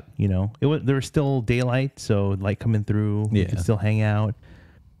waited out. You know, there was still daylight, so light coming through. We could still hang out.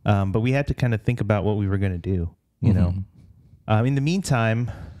 But we had to kind of think about what we were going to do, you know. In the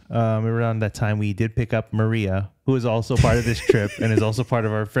meantime, around that time, we did pick up Maria, who is also part of this trip and is also part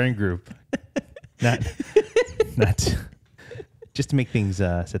of our friend group. Not just to make things,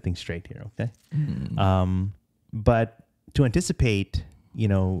 set things straight here, okay? But to anticipate, you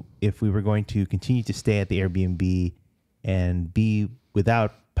know, if we were going to continue to stay at the Airbnb and be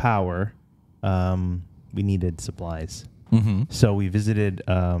without power, we needed supplies. So we visited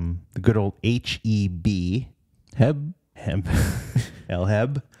the good old HEB. Heb. El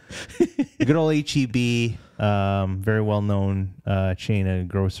Heb. The good old HEB, very well known chain of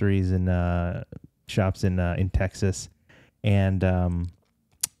groceries and shops in Texas. And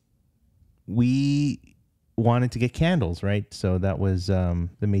we wanted to get candles, right? So that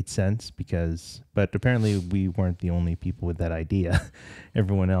made sense but apparently we weren't the only people with that idea.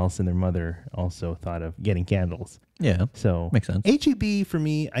 Everyone else and their mother also thought of getting candles. Yeah. So makes sense. HEB for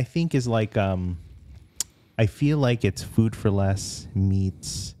me, I think is like, I feel like it's Food for Less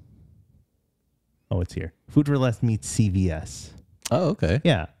meets, it's here. Food for Less meets CVS. Oh, okay.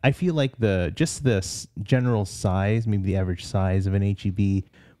 Yeah. I feel like the general size, maybe the average size of an HEB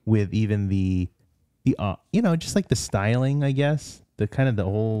with even the just like the styling, I guess, the kind of the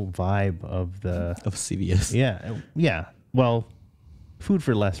whole vibe of CVS. Yeah. Well, Food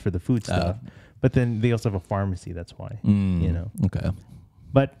for Less for the food stuff, but then they also have a pharmacy. That's why, you know. Okay.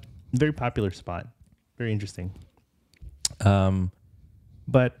 But very popular spot, very interesting.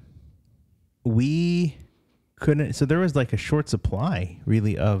 But we couldn't. So there was like a short supply,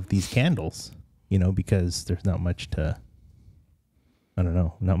 really, of these candles. because there's not much to, I don't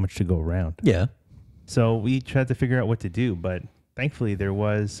know, not much to go around. Yeah. So we tried to figure out what to do, but thankfully there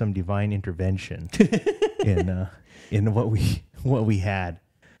was some divine intervention in what we had.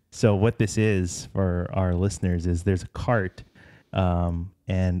 So what this is for our listeners is there's a cart,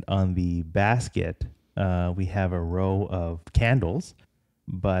 and on the basket we have a row of candles,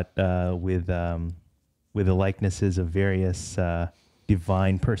 but with the likenesses of various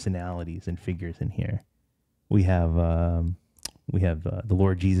divine personalities and figures in here. We have the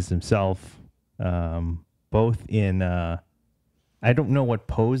Lord Jesus himself, both in I don't know what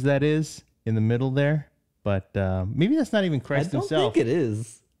pose that is in the middle there, but maybe that's not even Christ himself. I don't think it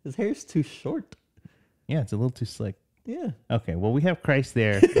is. His hair's too short. Yeah, it's a little too slick. Yeah. Okay, well, we have Christ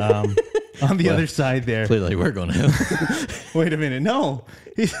there on the other side there. Clearly, we're going to. Wait a minute. No.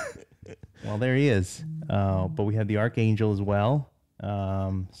 Well, there he is. But we have the archangel as well,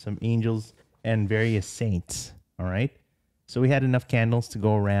 some angels, and various saints. All right. So we had enough candles to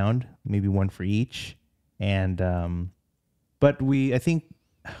go around, maybe one for each. And, but I think,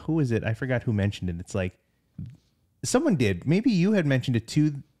 who is it? I forgot who mentioned it. It's like, someone did. Maybe you had mentioned it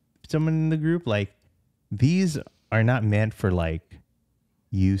to someone in the group. Like, these are not meant for like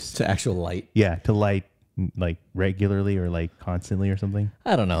use to actual light. Yeah, to light like regularly or like constantly or something.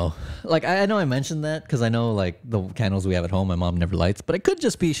 I don't know. Like, I know I mentioned that because I know like the candles we have at home, my mom never lights, but it could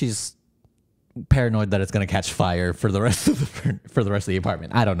just be she's paranoid that it's going to catch fire for the rest of the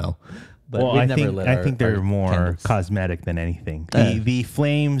apartment. I don't know. But well, I think they're more candles. Cosmetic than anything. The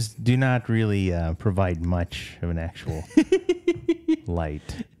flames do not really provide much of an actual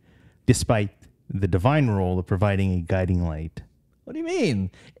light, despite the divine role of providing a guiding light. What do you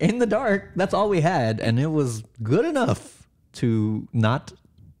mean? In the dark, that's all we had, and it was good enough to not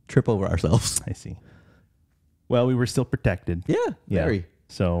trip over ourselves. I see. Well, we were still protected. Yeah, very.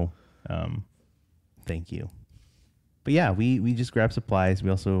 So, thank you. But yeah, we just grabbed supplies. We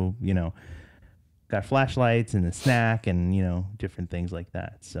also, got flashlights and a snack and, different things like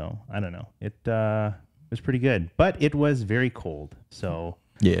that. So, I don't know. It was pretty good. But it was very cold. So,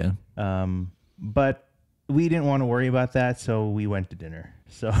 yeah. But we didn't want to worry about that, so we went to dinner.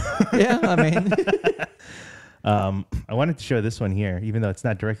 So yeah, I mean, I wanted to show this one here, even though it's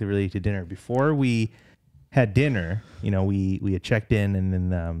not directly related to dinner. Before we had dinner, we had checked in, and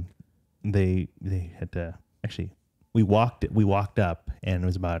then they had to actually we walked up, and it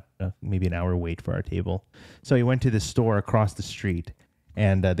was about maybe an hour wait for our table. So we went to the store across the street,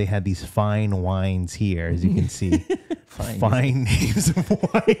 and they had these fine wines here, as you can see. Fine names of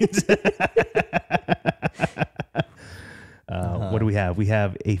wines. What do we have? We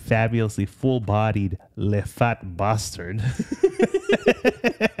have a fabulously full-bodied Le Fat Bastard.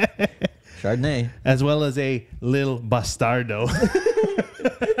 Chardonnay. As well as a Lil Bastardo.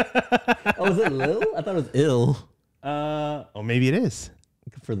 Oh, is it Lil? I thought it was ill. Oh, maybe it is.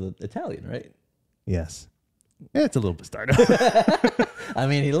 For the Italian, right? Yes. Yeah, it's a little Bastardo. I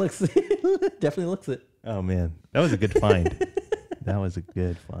mean, he definitely looks it. Oh, man. That was a good find.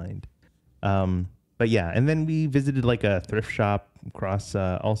 But yeah, and then we visited like a thrift shop across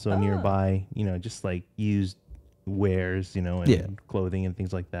also nearby, just like used wares, and clothing and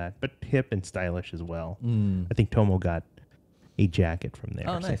things like that, but hip and stylish as well. I think Tomo got a jacket from there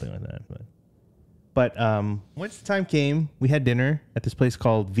or something like that. But once the time came, we had dinner at this place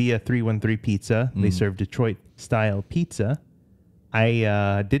called Via 313 Pizza. They serve Detroit-style pizza.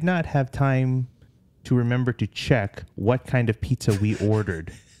 I did not have time to remember to check what kind of pizza we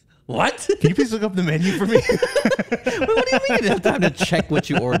ordered. What? Can you please look up the menu for me? What do you mean you didn't have time to check what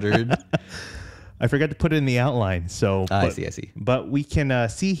you ordered? I forgot to put it in the outline. So I see. But we can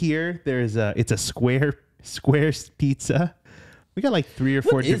see here. It's a square pizza. We got like 3 or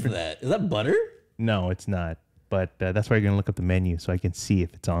 4 different. What is that? Is that butter? No, it's not. But that's why you're gonna look up the menu so I can see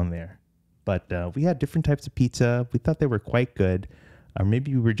if it's on there. But we had different types of pizza. We thought they were quite good, or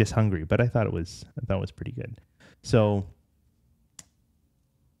maybe we were just hungry. But I thought it was pretty good. So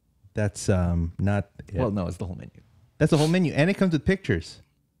that's not. Well, no, it's the whole menu. That's the whole menu, and it comes with pictures.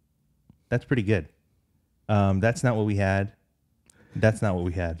 That's pretty good. That's not what we had.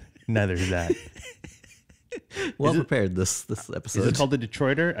 Neither is that. Well prepared this episode. Is it called the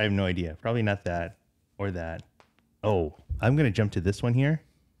Detroiter? I have no idea. Probably not that or that. Oh, I'm going to jump to this one here.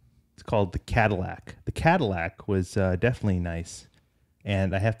 It's called the Cadillac. The Cadillac was definitely nice,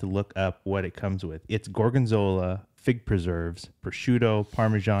 and I have to look up what it comes with. It's gorgonzola, fig preserves, prosciutto,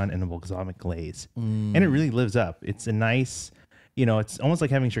 parmesan, and a balsamic glaze. And it really lives up. It's a nice, it's almost like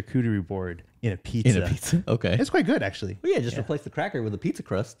having charcuterie board in a pizza. Okay. It's quite good, actually. Well, replace the cracker with a pizza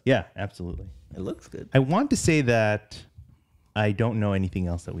crust. Yeah, absolutely. It looks good. I want to say that I don't know anything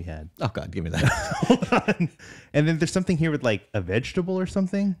else that we had. Oh God, give me that. Hold on. And then there's something here with like a vegetable or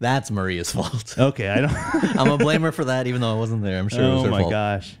something. That's Maria's fault. Okay, I don't. I'm gonna blame her for that, even though I wasn't there. I'm sure it was Oh her my fault.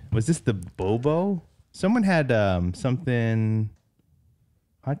 gosh, was this the bobo? Someone had something.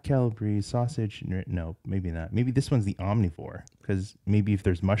 Hot calabrese sausage. No, maybe not. Maybe this one's the omnivore because maybe if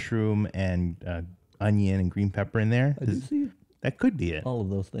there's mushroom and onion and green pepper in there, I do see that could be it. all of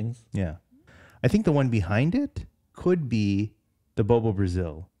those things. Yeah, I think the one behind it could be the Bobo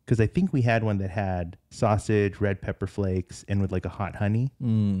Brazil because I think we had one that had sausage, red pepper flakes, and with like a hot honey.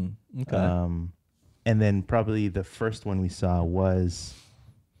 Okay. And then probably the first one we saw was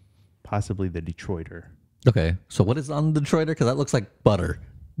possibly the Detroiter. Okay. So what is on the Detroiter? Because that looks like butter,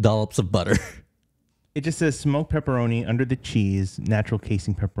 dollops of butter. It just says smoked pepperoni under the cheese, natural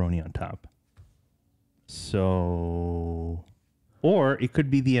casing pepperoni on top. So, or it could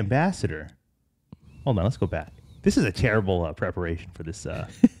be the Ambassador. Hold on, let's go back. This is a terrible preparation for this.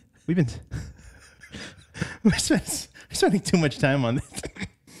 We've been we're spending too much time on this.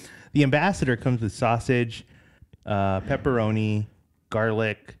 The Ambassador comes with sausage, pepperoni,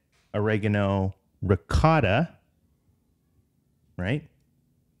 garlic, oregano, ricotta. Right?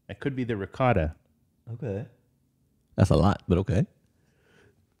 That could be the ricotta. Okay. That's a lot, but okay.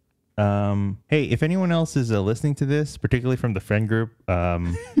 Hey, if anyone else is listening to this, particularly from the friend group,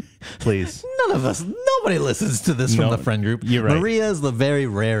 please. None of us, nobody listens to this from No, the friend group. you're right. Maria is the very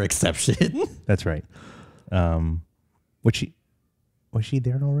rare exception. That's right. Was she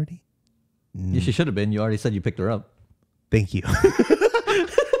there already? Yeah, she should have been. You already said you picked her up. Thank you.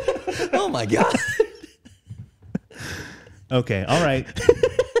 Oh my God. Okay, all right.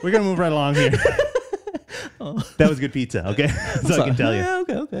 We're gonna move right along here. That was good pizza. Okay, that's all I can tell you. Yeah,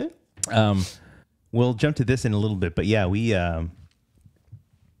 okay. We'll jump to this in a little bit, but yeah, it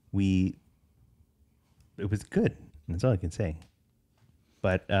was good. That's all I can say.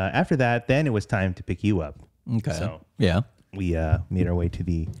 But after that, then it was time to pick you up. Okay. So yeah. we made our way to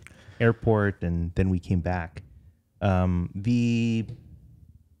the airport, and then we came back. The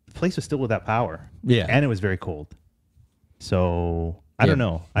place was still without power. Yeah. And it was very cold. So I don't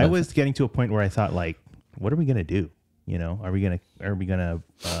know. I was getting to a point where I thought, like, what are we gonna do? You know, are we gonna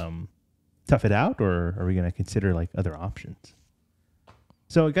tough it out, or are we gonna consider like other options?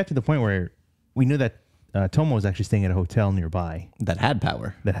 So it got to the point where we knew that Tomo was actually staying at a hotel nearby That had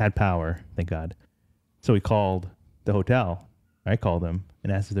power. Thank God. So we called the hotel. I called them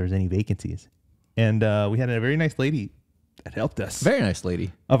and asked if there was any vacancies, and we had a very nice lady that helped us. Very nice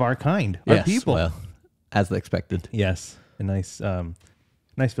lady. Of our kind, our Yes, people. well, as expected. Yes, a nice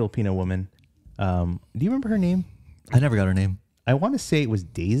Filipino woman. Do you remember her name? I never got her name. I want to say it was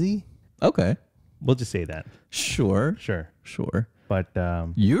Daisy. Okay. We'll just say that. Sure. Sure. But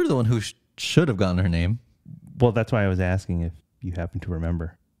You're the one who should have gotten her name. well, that's why I was asking if you happen to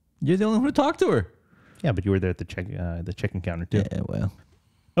remember. You're the only one who talked to her. Yeah, but you were there at the check-in counter too. Yeah, well.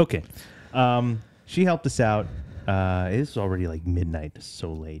 Okay. She helped us out. It was already like midnight.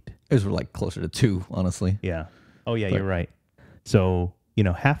 So late. It was like closer to 2, honestly. Yeah. Oh yeah, you're right. So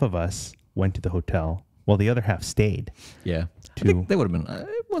half of us went to the hotel, while the other half stayed. Yeah. I think they would have been,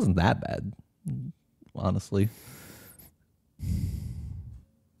 it wasn't that bad, honestly.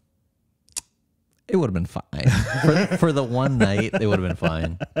 It would have been fine. For the one night, it would have been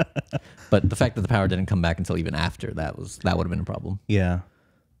fine. But the fact that the power didn't come back until even after, that would have been a problem. Yeah.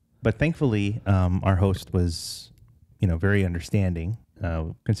 But thankfully, our host was, very understanding,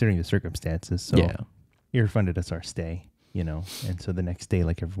 considering the circumstances. So Yeah. he refunded us our stay, and so the next day,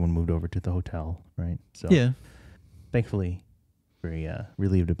 like, everyone moved over to the hotel, right? So Yeah. thankfully, very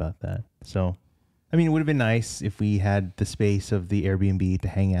relieved about that. So, I mean, it would have been nice if we had the space of the Airbnb to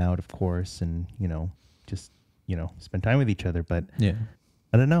hang out, of course, and, just, spend time with each other. But Yeah.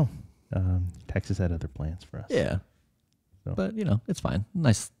 I don't know. Texas had other plans for us. Yeah. So. But, it's fine.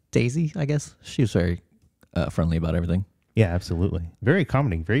 Nice Daisy, I guess. She was very friendly about everything. Yeah, absolutely. Very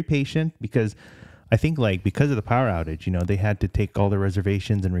accommodating, very patient, because I think, like, because of the power outage, they had to take all the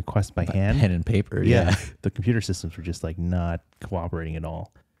reservations and requests by hand. Pen and paper, yeah. The computer systems were just, like, not cooperating at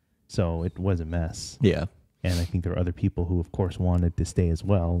all. So it was a mess. Yeah. And I think there were other people who, of course, wanted to stay as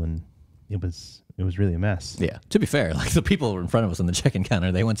well, and it was really a mess. Yeah. To be fair, like the people in front of us in the check-in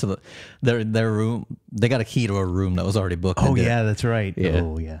counter, they went to their room. They got a key to a room that was already booked. Oh, yeah, that's right. Yeah.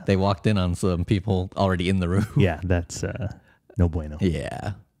 Oh, yeah. They walked in on some people already in the room. Yeah, that's no bueno.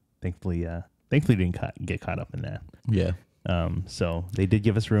 Yeah. Thankfully didn't get caught up in that. Yeah. So they did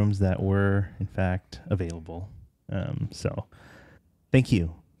give us rooms that were, in fact, available. So thank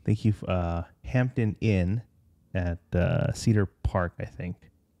you. Thank you, Hampton Inn at Cedar Park, I think.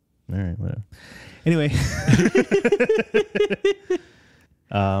 All right, whatever. Anyway.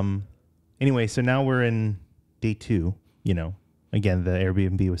 Anyway, so now we're in day 2, Again, the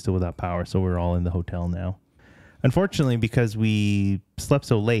Airbnb was still without power, so we're all in the hotel now. Unfortunately, because we slept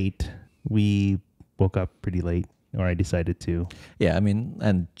so late, we woke up pretty late, or I decided to. Yeah, I mean,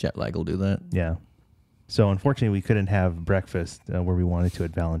 and jet lag will do that. Yeah. So unfortunately, we couldn't have breakfast where we wanted to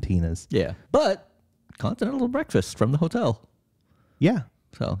at Valentina's. Yeah, but continental breakfast from the hotel. Yeah.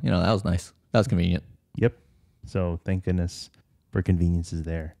 So, that was nice. That was convenient. Yep. So thank goodness for conveniences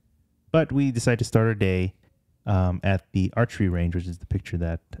there. But we decided to start our day at the archery range, which is the picture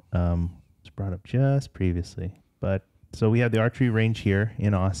that was brought up just previously. But so we have the archery range here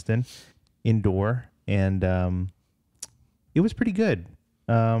in Austin, indoor, and it was pretty good.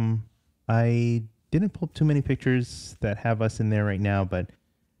 I didn't pull up too many pictures that have us in there right now, but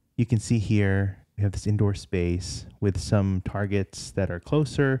you can see here we have this indoor space with some targets that are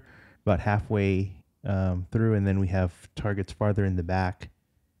closer, about halfway through, and then we have targets farther in the back.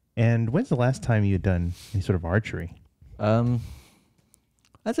 And when's the last time you had done any sort of archery? I'd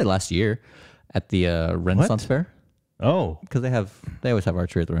say last year at the Renaissance Fair. Oh, because they always have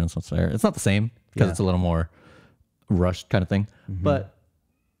archery at the Renaissance Fair. It's not the same because it's a little more rushed kind of thing, but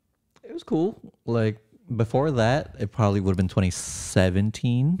it was cool. Like before that, it probably would have been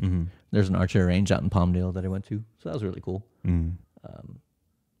 2017. There's an archery range out in Palmdale that I went to, so that was really cool.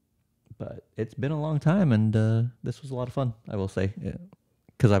 But it's been a long time, and this was a lot of fun, I will say,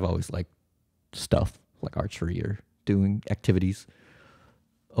 because I've always liked stuff like archery or doing activities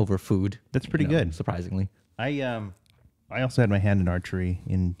over food. That's pretty good. Surprisingly, I also had my hand in archery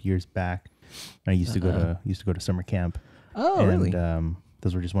in years back. I used to go to summer camp. Oh, and, really?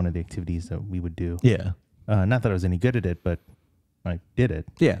 Those were just one of the activities that we would do. Yeah. Not that I was any good at it, but I did it.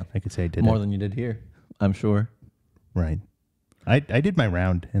 Yeah. I could say I did more it. than you did here, I'm sure. Right. I did my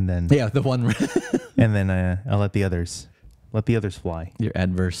round, and then the one, and then I'll let the others fly. Your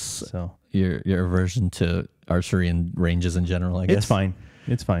adverse, so your aversion to archery and ranges in general, I guess. It's fine.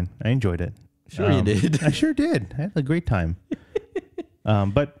 It's fine. I enjoyed it. Sure you did. I sure did. I had a great time.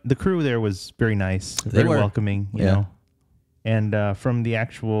 But the crew there was very nice, very welcoming, you know. And from the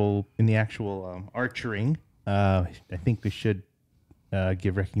actual archering, I think we should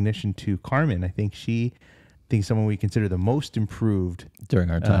give recognition to Carmen. I think someone we consider the most improved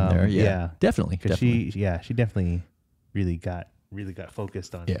during our time there. Yeah, definitely. Because she definitely really got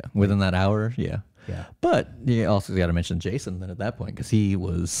focused on it. Yeah, within that hour. Yeah. Yeah. But you also got to mention Jason then at that point, because he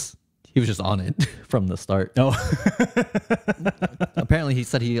was just on it from the start. Oh. Apparently he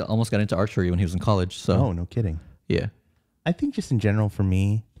said he almost got into archery when he was in college. So. Oh, no kidding. Yeah. I think just in general for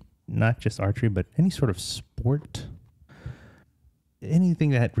me, not just archery, but any sort of sport,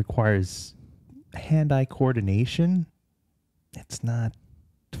 anything that requires hand-eye coordination, it's not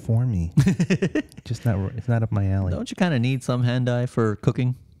for me. It's not up my alley. Don't you kind of need some hand-eye for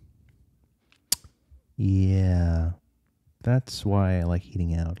cooking? Yeah. That's why I like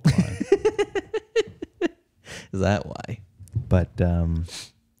eating out a lot. Is that why? But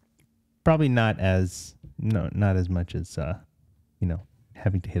probably not as much as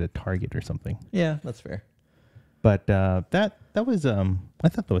having to hit a target or something. Yeah, that's fair. But that was I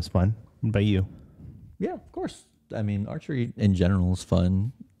thought that was fun. What about you? Yeah, of course. I mean, archery in general is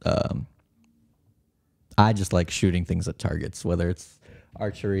fun. I just like shooting things at targets, whether it's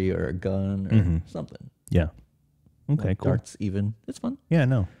archery or a gun or something. Yeah. Okay, like cool. Darts even. It's fun. Yeah,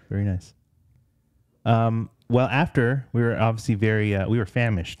 no, very nice. Well, after we were obviously we were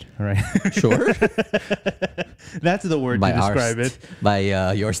famished, all right? Sure. That's the word to describe it.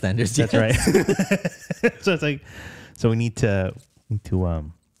 By your standards, That's right. So it's like, we need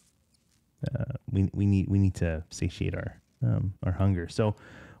to satiate our hunger. So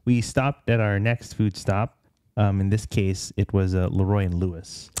we stopped at our next food stop. In this case, it was Leroy and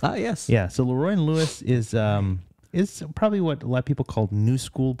Lewis. Ah, yes. Yeah. So Leroy and Lewis is probably what a lot of people call new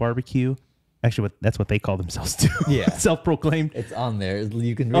school barbecue. Actually, that's what they call themselves too. Yeah. Self-proclaimed. It's on there.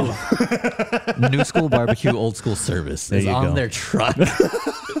 You can really new school barbecue, old school service. It's on their truck.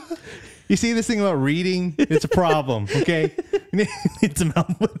 You see this thing about reading? It's a problem, okay? Need some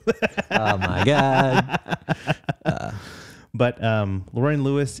help with that. Oh, my God. But Leroy and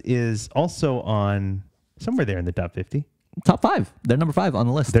Lewis is also on somewhere there in the top 50. Top 5. They're number 5 on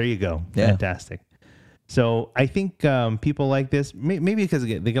the list. There you go. Yeah. Fantastic. So I think people like this, maybe because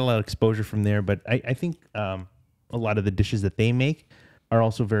they get a lot of exposure from there, but I think a lot of the dishes that they make are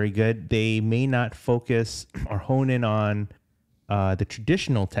also very good. They may not focus or hone in on the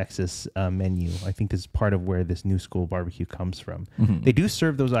traditional Texas menu. I think this is part of where this new school barbecue comes from. Mm-hmm. They do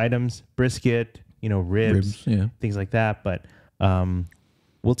serve those items, brisket, ribs, yeah, things like that. But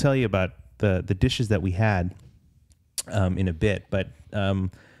we'll tell you about the dishes that we had in a bit, but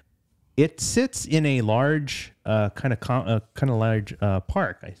it sits in a large kind of large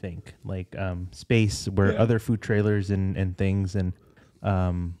park, I think, like space where other food trailers and things and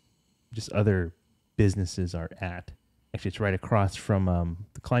just other businesses are at. Actually, it's right across from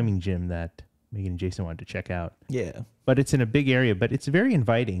the climbing gym that Megan and Jason wanted to check out. Yeah. But it's in a big area, but it's very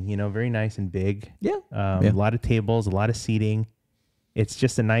inviting, very nice and big. Yeah. A lot of tables, a lot of seating. It's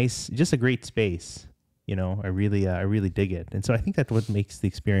just a great space. I really dig it. And so I think that's what makes the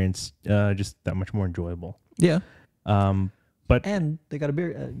experience just that much more enjoyable. Yeah. But and they got a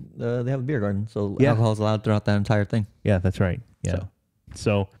beer, they have a beer garden, so alcohol is allowed throughout that entire thing. Yeah, that's right. Yeah.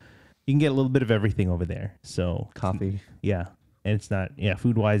 So you can get a little bit of everything over there. So coffee. Yeah. And it's not,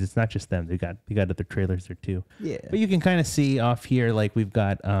 food wise, it's not just them. They got other trailers there too. Yeah. But you can kind of see off here, like we've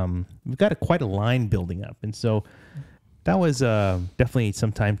got quite a line building up. And so that was definitely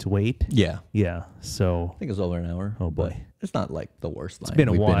some time to wait. Yeah. Yeah. So I think it was over an hour. Oh boy. It's not like the worst line. It's been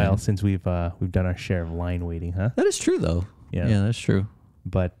a while since we've done our share of line waiting, huh? That is true though. Yeah. Yeah, that's true.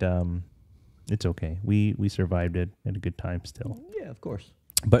 But it's okay. We survived it. Had a good time still. Yeah, of course.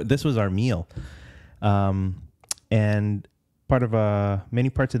 But this was our meal. And part of many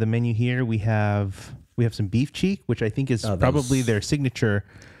parts of the menu here, we have some beef cheek, which I think is probably their signature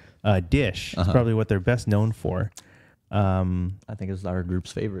dish. It's probably what they're best known for. I think it's our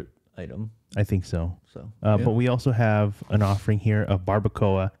group's favorite item. I think so. So, But we also have an offering here of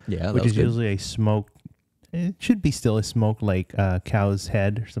barbacoa, which is usually a smoked. It should be still a smoked like cow's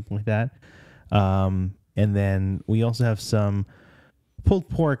head or something like that. And then we also have some pulled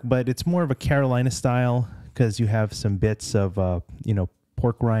pork, but it's more of a Carolina style because you have some bits of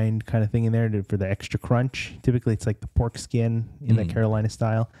pork rind kind of thing in there for the extra crunch. Typically, it's like the pork skin in the Carolina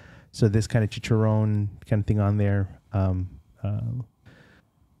style. So this kind of chicharron kind of thing on there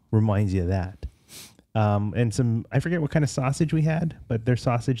reminds you of that. And some, I forget what kind of sausage we had, but there's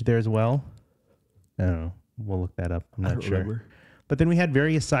sausage there as well. I don't know. We'll look that up. I'm not sure. Remember. But then we had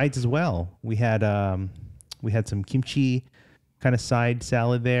various sides as well. We had some kimchi kind of side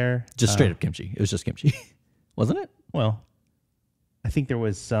salad there. Just straight up kimchi. It was just kimchi, wasn't it? Well, I think there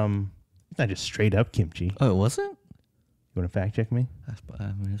was some. It's not just straight up kimchi. Oh, it wasn't? You want to fact check me? I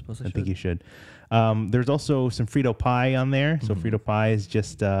suppose I should. think you should. There's also some Frito pie on there. So Frito pie is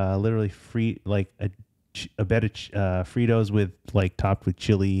just literally a bed of Fritos with like topped with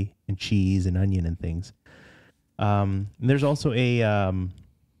chili and cheese and onion and things. And there's also a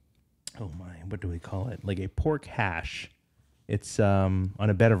what do we call it? Like a pork hash. It's on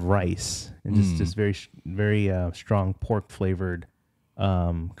a bed of rice and just very very strong pork flavored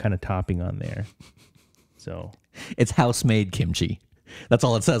kind of topping on there. So it's house made kimchi. That's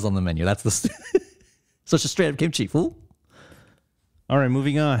all it says on the menu. That's the so it's just straight up kimchi, fool. All right,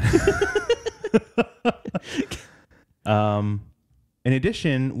 moving on. In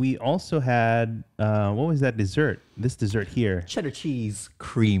addition, we also had what was that dessert? This dessert here, cheddar cheese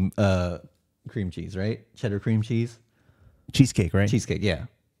cream cheese, right? Cheddar cream cheese, cheesecake, right? Cheesecake, yeah.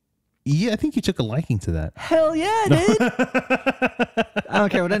 Yeah, I think you took a liking to that. Hell yeah, dude! I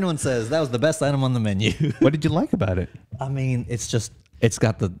don't care what anyone says. That was the best item on the menu. What did you like about it? I mean, it's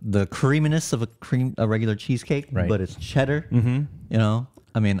got the creaminess of a regular cheesecake, right, but it's cheddar.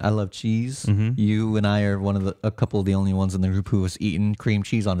 I mean, I love cheese. You and I are a couple of the only ones in the group who has eaten cream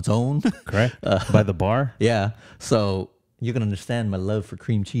cheese on its own. Correct. By the bar. Yeah. So you can understand my love for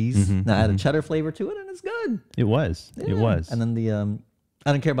cream cheese. Now add a cheddar flavor to it, and it's good. It was. Yeah. It was. And then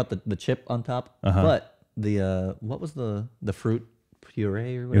I don't care about the chip on top, but what was the fruit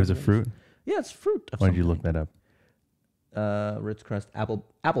puree or whatever? It was a fruit? Yeah, it's fruit. Why did you look that up? Ritz crust apple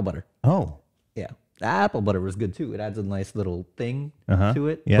butter. Oh. Yeah. The apple butter was good too. It adds a nice little thing to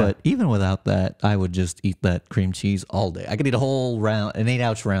it. Yeah. But even without that, I would just eat that cream cheese all day. I could eat a whole round, an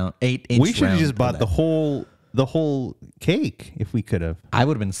 8-inch round. We should have just bought the whole cake if we could have. I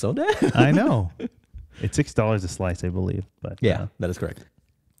would have been so down. I know. It's $6 a slice, I believe. But yeah, that is correct.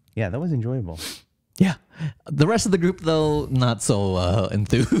 Yeah, that was enjoyable. Yeah. The rest of the group, though, not so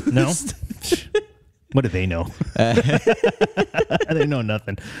enthused. No? What do they know? They know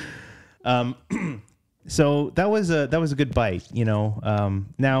nothing. So that was a good bite,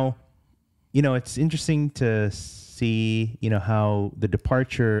 Now, it's interesting to see, how the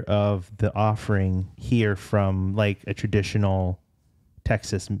departure of the offering here from like a traditional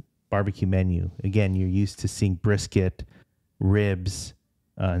Texas barbecue menu. Again, you're used to seeing brisket, ribs,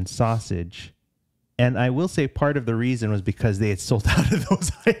 and sausage. And I will say part of the reason was because they had sold out of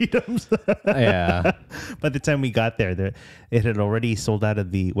those items. Yeah. By the time we got there, it had already sold out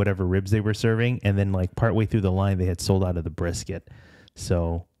of the whatever ribs they were serving. And then like partway through the line, they had sold out of the brisket.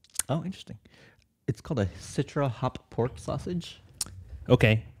 So, Oh, interesting. It's called a Citra hop pork sausage.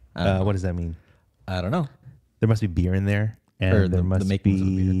 okay. What does that mean? I don't know. There must be beer in there. And Or there must the makings of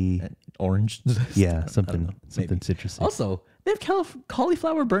the be, beer. And orange. yeah, I something, don't know. something Maybe. citrusy. Also, they have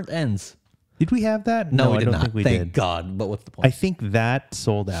cauliflower burnt ends. Did we have that? No, we I did don't not. think we Thank did. God. But what's the point? I think that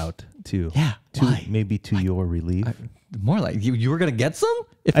sold out too. Yeah, why? Maybe to your relief. More like you were gonna get some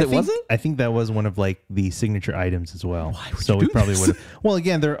if I it think, wasn't. I think that was one of like the signature items as well. Why would so you we do probably this? would have. Well,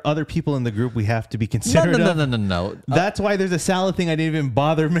 again, there are other people in the group we have to be No, considerate of. no. That's why there's a salad thing I didn't even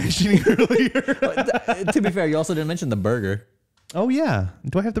bother mentioning earlier. To be fair, you also didn't mention the burger. Oh yeah,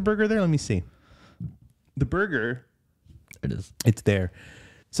 do I have the burger there? Let me see. The burger, It is. it's there.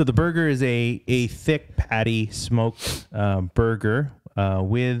 So the burger is a thick patty smoked burger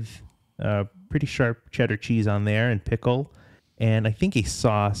with pretty sharp cheddar cheese on there and pickle, and I think a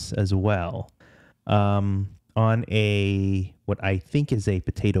sauce as well. On what I think is a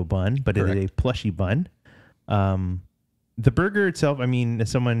potato bun, but it is a plushy bun. The burger itself, I mean, as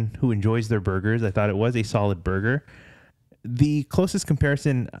someone who enjoys their burgers, I thought it was a solid burger. The closest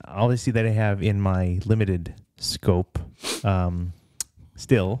comparison, obviously, that I have in my limited scope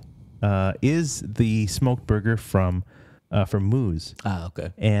still is the smoked burger from Moose. Ah,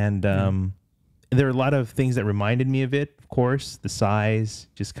 okay. And there are a lot of things that reminded me of it, of course. The size,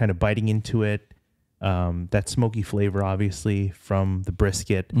 just kind of biting into it. That smoky flavor, obviously, from the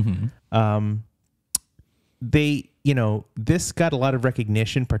brisket. This got a lot of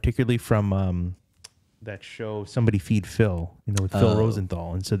recognition, particularly from that show Somebody Feed Phil, with Phil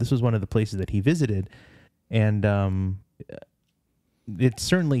Rosenthal. And so this was one of the places that he visited. And it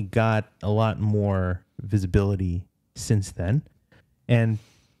certainly got a lot more visibility since then. And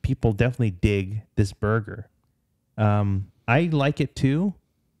people definitely dig this burger. I like it too,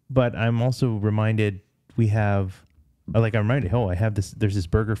 but I'm also reminded I have this, there's this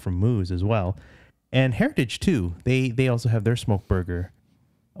burger from Moose as well. And Heritage too. They also have their smoked burger,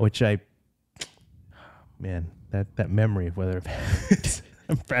 which that memory of whether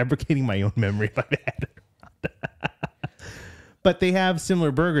I'm fabricating my own memory if I've had it or not. But they have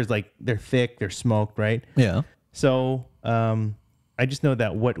similar burgers, like they're thick, they're smoked, right? Yeah. So I just know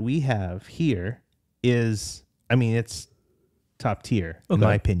that what we have here is, it's top tier in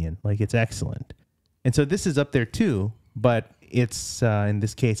my opinion. Like, it's excellent. And so this is up there too, but it's in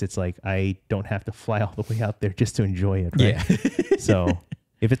this case, it's like I don't have to fly all the way out there just to enjoy it, right? Yeah. So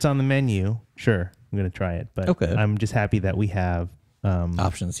if it's on the menu, sure, I'm going to try it. But I'm just happy that we have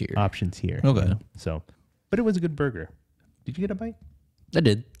options here. Okay. So, but it was a good burger. Did you get a bite? I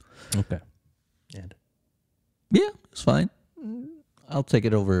did. Okay. And Yeah, it's fine. I'll take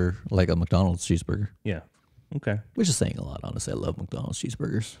it over like a McDonald's cheeseburger. yeah. Okay. Which is saying a lot, honestly. I love McDonald's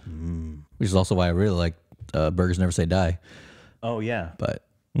cheeseburgers. Which is also why I really like Burgers Never Say Die. Oh, yeah. But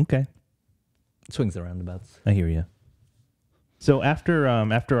Okay. swings and roundabouts. I hear you. So after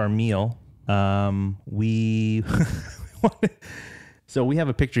our meal, we so we have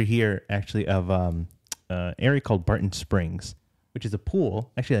a picture here actually of an area called Barton Springs, which is a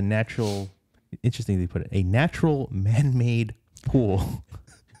pool, actually a natural. Interestingly put it, a natural man-made pool.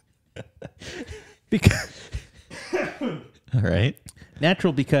 Because All right.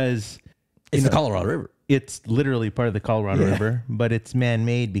 natural because It's the Colorado River. it's literally part of the Colorado River, but it's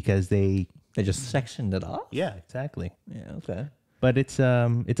man-made because they. They just sectioned it off? Yeah, exactly. Yeah, okay. But it's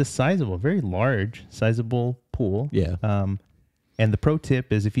a sizable, very large, sizable pool. Yeah. And the pro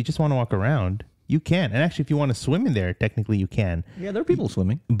tip is if you just want to walk around, you can. And actually, if you want to swim in there, technically you can. Yeah, there are people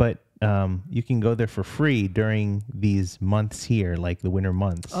swimming. But you can go there for free during these months here, like the winter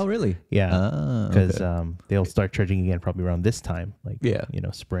months. Oh, really? Yeah. Because they'll start charging again probably around this time, like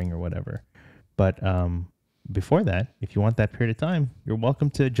spring or whatever. But before that, if you want that period of time, you're welcome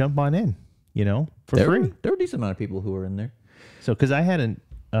to jump on in, for free. There were a decent amount of people who were in there. So, because I hadn't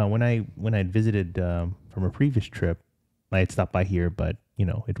when I'd visited from a previous trip, I had stopped by here, but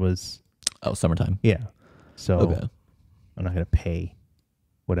it was Summertime. yeah. So I'm not gonna pay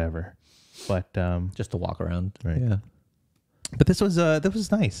whatever, but Just to walk around. Right. Yeah. but this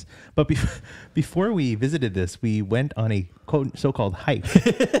was nice. But before we visited this, we went on a so-called hike.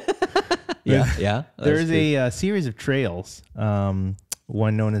 Yeah. Yeah. There is a series of trails,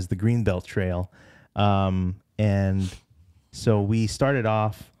 one known as the Greenbelt Trail, and so we started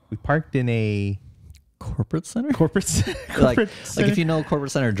off. We parked in a corporate center. corporate Like center. if you know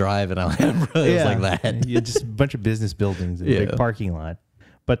Corporate Center Drive in Alhambra, it's like that. Yeah, just a bunch of business buildings and a big parking lot.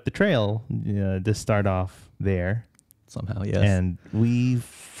 But the trail just start off there. Somehow, yes. And we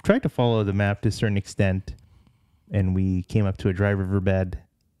tried to follow the map to a certain extent, and we came up to a dry riverbed,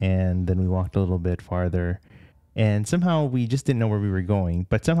 and then we walked a little bit farther, And somehow we just didn't know where we were going,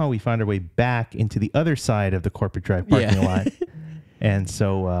 but somehow we found our way back into the other side of the Corporate Drive parking lot. And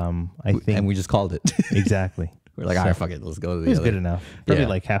so I think... And we just called it. Exactly. We're like, all right, fuck it. Let's go to the It was other. good enough. Probably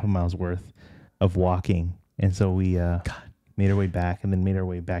like half a mile's worth of walking. And so we made our way back and then made our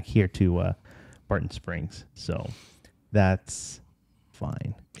way back here to Barton Springs. So that's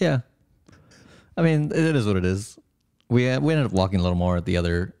fine. Yeah. I mean, it is what it is. We ended up walking a little more at the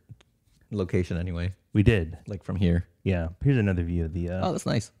other location anyway. We did. Like from here. Yeah. Here's another view of the... oh, that's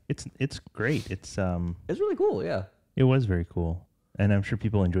nice. It's great. It's really cool, yeah. It was very cool. And I'm sure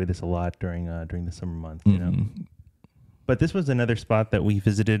people enjoy this a lot during the summer month, you know. But this was another spot that we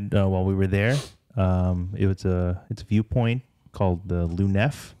visited while we were there. It's a viewpoint called the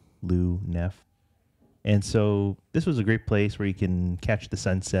Neff. And so this was a great place where you can catch the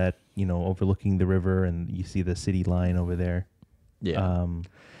sunset, you know, overlooking the river, and you see the city line over there. Yeah.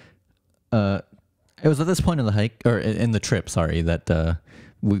 It was at this point in the hike, or in the trip, sorry, that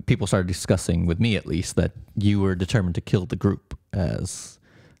people started discussing, with me at least, that you were determined to kill the group as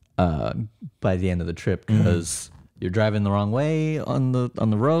by the end of the trip because you're driving the wrong way on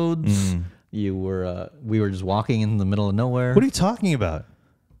the roads. We were just walking in the middle of nowhere. What are you talking about?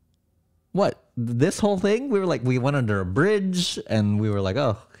 What? This whole thing? We went under a bridge and we were like,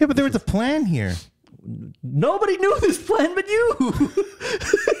 oh. Yeah, but there was a plan here. Nobody knew this plan but you.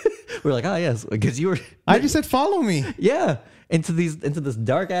 We're like, oh, yes, because you were. I just said, follow me. Yeah. Into this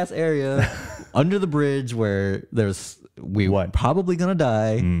dark ass area under the bridge where we were probably going to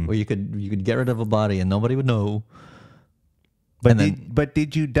die, where you could get rid of a body and nobody would know. But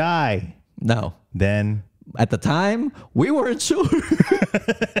did you die? No. Then at the time, we weren't sure.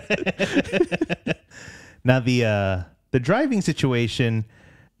 Now the driving situation,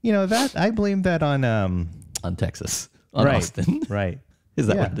 you know, that I blame that on Texas, on Austin. Right. Is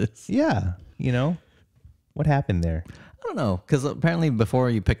that what it is? Yeah. You know, what happened there? I don't know, because apparently before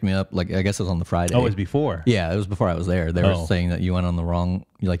you picked me up, like I guess it was on the Friday. Oh, it was before. Yeah, it was before I was there. They were saying that you went on the wrong,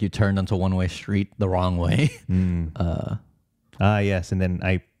 you turned onto a one-way street the wrong way. Yes, and then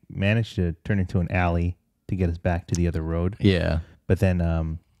I managed to turn into an alley to get us back to the other road. Yeah, but then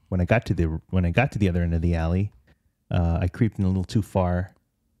when I got to the other end of the alley, I creeped in a little too far,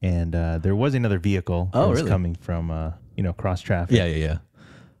 and there was another vehicle that was coming from cross traffic. Yeah.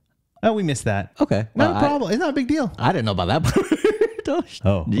 Oh, we missed that. Okay, not a problem. It's not a big deal. I didn't know about that part.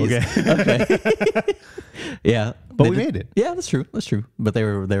 Oh, okay. Okay. Yeah, but we made it. Yeah, that's true. But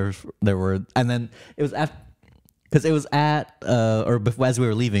there were, and then it was after, because it was at as we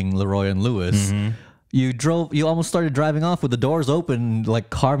were leaving Leroy and Lewis. You almost started driving off with the doors open, like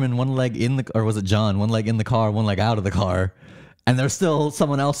Carmen, one leg in the, or was it John, one leg in the car, one leg out of the car, and there's still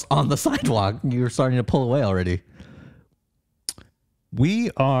someone else on the sidewalk. You were starting to pull away already.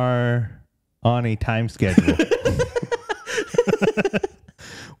 We are on a time schedule.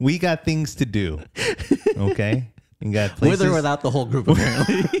 We got things to do. Okay? We got places. With or without the whole group,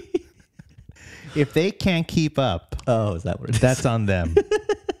 apparently. If they can't keep up, is that what it is? That's on them.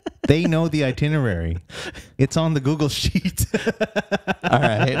 They know the itinerary. It's on the Google sheet. All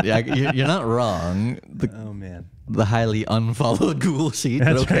right. You're not wrong. Oh, man. The highly unfollowed Google sheet.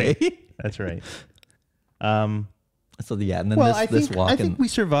 That's but okay. Right. That's right. So, yeah. And then I think we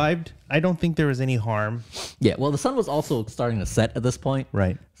survived. I don't think there was any harm. Yeah. Well, the sun was also starting to set at this point.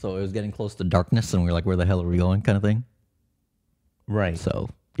 Right. So it was getting close to darkness, and we were like, where the hell are we going, kind of thing. Right. So,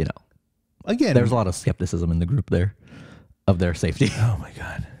 again, there's a lot of skepticism in the group there of their safety. Oh, my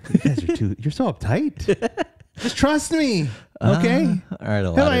God. You guys are you're so uptight. Just trust me. Okay. All right.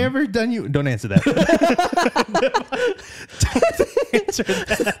 Have I ever done you? Don't answer that. Don't answer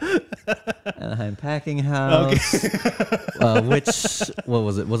that. Anaheim Packing House. Okay. What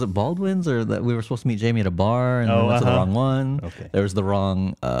was it? Was it Baldwin's, or that we were supposed to meet Jamie at a bar and we went to the wrong one? Okay. There was the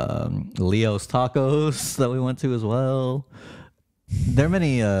wrong Leo's Tacos that we went to as well. There are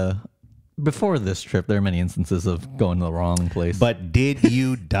many. Before this trip, there are many instances of going to the wrong place. But did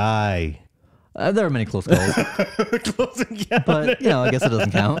you die? There are many close calls. Close encounter. But, I guess it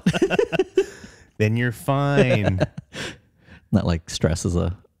doesn't count. Then you're fine. Not like stress is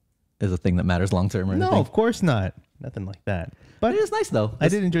a thing that matters long term or anything. No, of course not. Nothing like that. But it is nice, though. I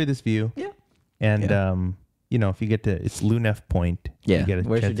did enjoy this view. Yeah. And, if you get to, it's Neff Point. Yeah. You get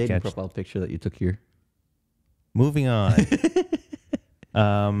Where's your dating profile picture that you took here? Moving on.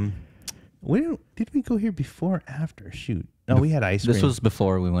 Did we go here before or after? Shoot. No, we had ice cream. This was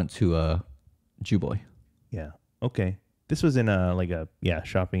before we went to Jewboy. Yeah. Okay. This was in a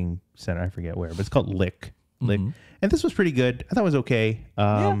shopping center. I forget where, but it's called Lick. And this was pretty good. I thought it was okay.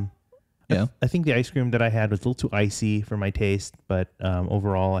 Yeah. I think the ice cream that I had was a little too icy for my taste, but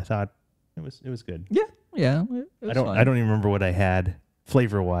overall I thought it was good. Yeah. Yeah, it was fine. I don't even remember what I had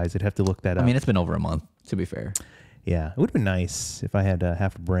flavor wise. I'd have to look that up. I mean, it's been over a month, to be fair. Yeah, it would have been nice if I had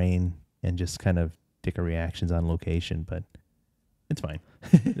half a brain and just kind of take our reactions on location, but it's fine.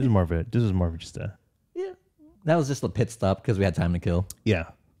 This is more of just a That was just a pit stop because we had time to kill. yeah.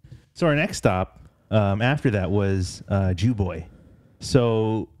 So our next stop after that was Jewboy.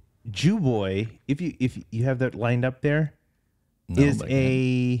 So Jewboy, if you have that lined up there, is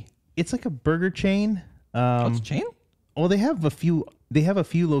it's like a burger chain. It's a chain? Well, they have a few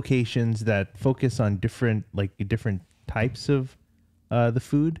locations that focus on different types of the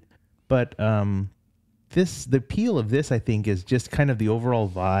food, but the appeal of this, I think, is just kind of the overall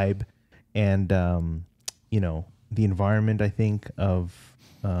vibe and the environment, I think, of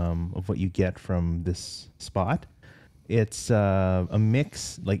what you get from this spot. It's a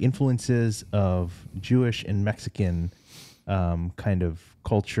mix, like influences of Jewish and Mexican kind of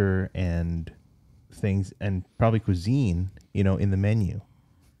culture and things, and probably cuisine, in the menu.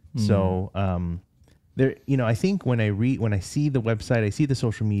 So there, I think when I see the website, I see the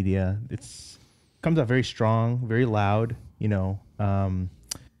social media, comes out very strong, very loud, in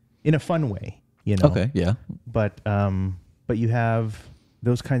a fun way, Okay, yeah. But you have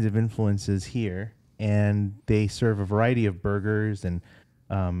those kinds of influences here, and they serve a variety of burgers and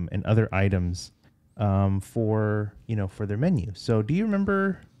other items for their menu. So do you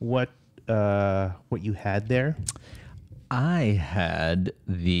remember what you had there? I had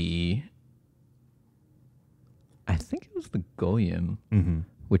I think it was the goyim,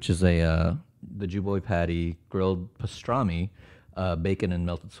 which is the Jewboy patty, grilled pastrami, bacon and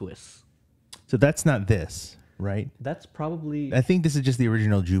melted Swiss. So that's not this, right? That's probably... I think this is just the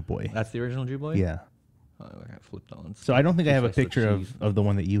original Jewboy. That's the original Jewboy? Yeah. Oh, I got flipped on. So I don't think I have a picture of the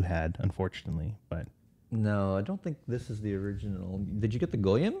one that you had, unfortunately. But no, I don't think this is the original. Did you get the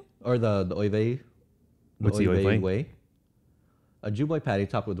goyim or the oive? What's the oive? A Jewboy patty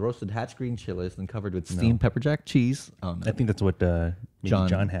topped with roasted hatch green chilies and covered with steamed pepper jack cheese. Oh, no. I think that's what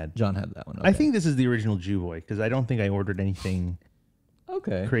John had. John had that one. Okay. I think this is the original Jewboy because I don't think I ordered anything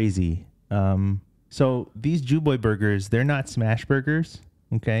crazy. So these Jewboy burgers, they're not smash burgers.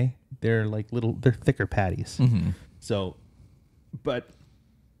 Okay, they're like they're thicker patties. So,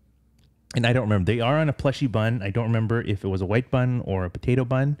 and I don't remember. They are on a plushy bun. I don't remember if it was a white bun or a potato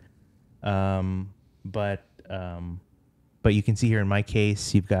bun. But you can see here in my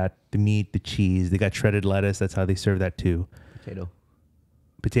case, you've got the meat, the cheese. They got shredded lettuce. That's how they serve that too.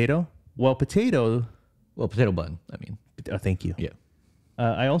 Potato? Well, potato bun. I mean. Oh, thank you. Yeah.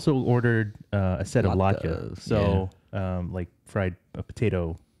 I also ordered a set of latke. So, yeah. Like fried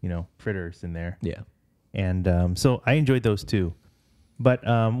potato, fritters in there. Yeah. And so I enjoyed those too. But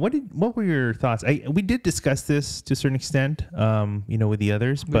what were your thoughts? We did discuss this to a certain extent, with the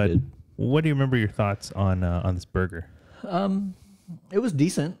others. But what do you remember your thoughts on this burger? It was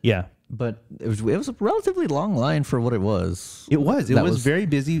decent. Yeah. But it was a relatively long line for what it was. It was very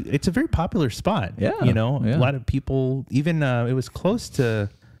busy. It's a very popular spot. Yeah. A lot of people, even it was close to,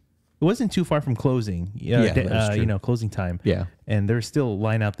 it wasn't too far from closing. Closing time. Yeah. And there's still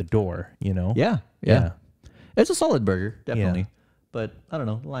line out the door, Yeah. It's a solid burger, definitely. Yeah. But I don't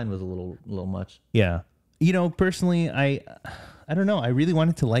know, the line was a little much. Yeah. Personally, I don't know. I really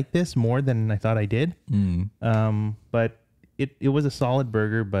wanted to like this more than I thought I did. But it was a solid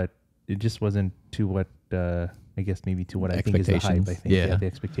burger, but it just wasn't to what I guess maybe to what I think is the hype. I think the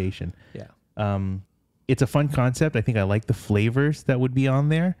expectation. Yeah. It's a fun concept. I think I like the flavors that would be on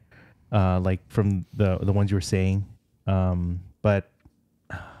there, like from the ones you were saying. But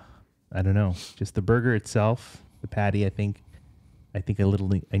I don't know. Just the burger itself, the patty. I think I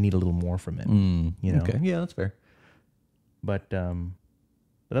need a little more from it. Okay. Yeah, that's fair. But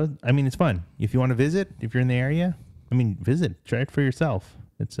it's fun. If you want to visit, if you're in the area, visit. Try it for yourself.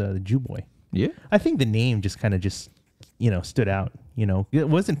 It's the Jewboy. Yeah. I think the name just kind of stood out. It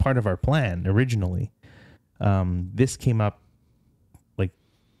wasn't part of our plan originally. This came up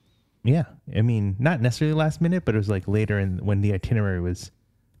not necessarily last minute, but it was like later when the itinerary was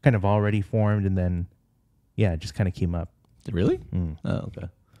kind of already formed, and then it just kind of came up. Really? Oh, okay.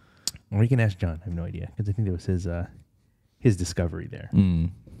 Or you can ask John. I have no idea because I think that was his discovery there.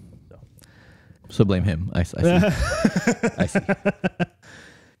 So blame him. I see. I see.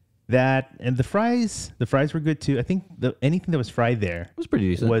 That and the fries were good too. I think anything that was fried there was pretty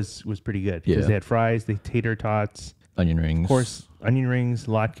decent. Was pretty good because they had fries, they tater tots, onion rings, of course,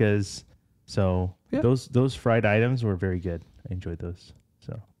 latkes. So those fried items were very good. I enjoyed those.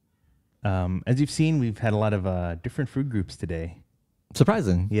 So as you've seen, we've had a lot of different food groups today.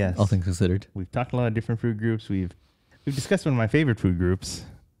 Surprising, yes, all things considered. We've talked a lot of different food groups. We've discussed one of my favorite food groups.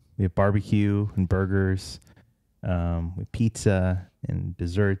 We have barbecue and burgers, with pizza and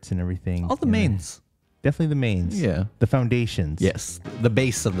desserts and everything. All the And mains. definitely the mains. Yeah. The foundations. Yes. The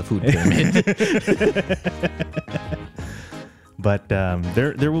base of the food pyramid. But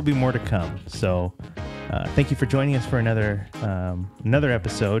there will be more to come. So thank you for joining us for another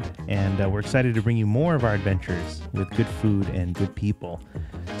episode, and we're excited to bring you more of our adventures with good food and good people.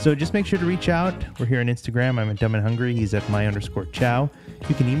 So just make sure to reach out. We're here on Instagram. I'm at Dumb and Hungry. He's at my_chow.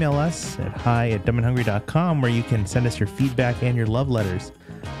 You can email us at hi@dumbandhungry.com, where you can send us your feedback and your love letters.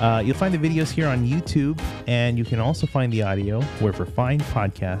 You'll find the videos here on YouTube, and you can also find the audio wherever fine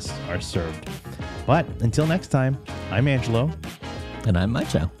podcasts are served. But until next time, I'm Angelo. And I'm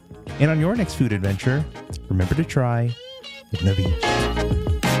Mychow. And on your next food adventure, remember to try the beach.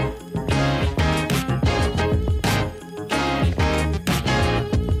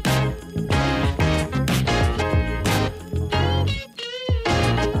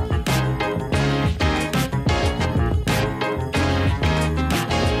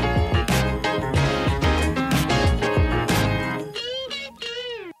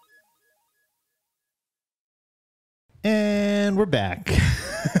 And we're back.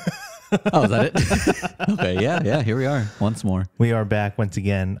 Oh, is that it? Okay, yeah, here we are once more. We are back once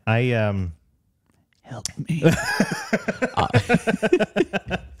again. Help me.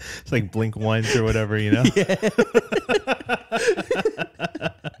 It's like blink once or whatever, you know? Yeah.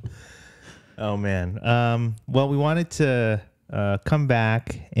 Oh, man. Well, we wanted to come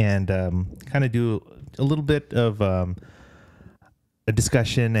back and kind of do a little bit of a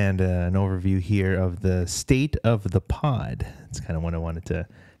discussion and an overview here of the state of the pod. It's kind of what I wanted to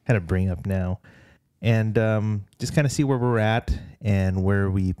kind of bring up now. And just kind of see where we're at and where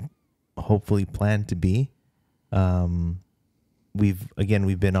we hopefully plan to be. We've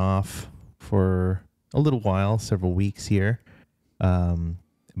been off for a little while, several weeks here.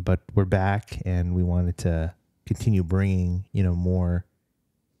 But we're back, and we wanted to continue bringing, more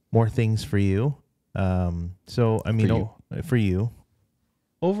things for you. So, I mean, for you.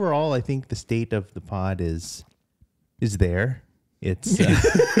 Overall, I think the state of the pod is there. It's yeah,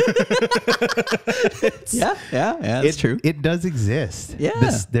 it's true. It does exist.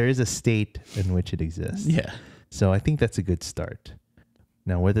 Yeah, there is a state in which it exists. Yeah. So I think that's a good start.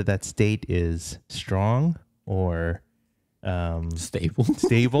 Now, whether that state is strong or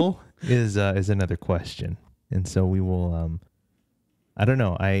stable is another question. And so we will. I don't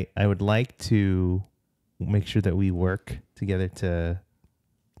know. I would like to make sure that we work together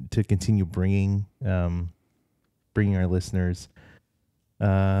to continue bringing our listeners,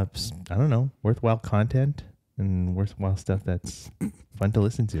 I don't know, worthwhile content and worthwhile stuff that's fun to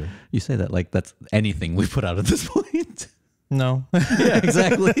listen to. You say that like that's anything we put out at this point. No. Yeah,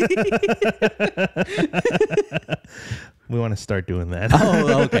 exactly. We want to start doing that.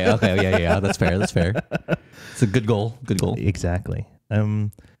 Oh, okay. Yeah. That's fair. It's a good goal. Exactly.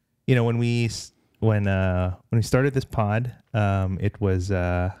 When we started this pod, it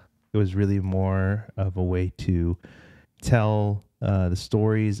was really more of a way to tell the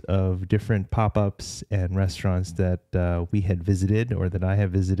stories of different pop-ups and restaurants that we had visited or that I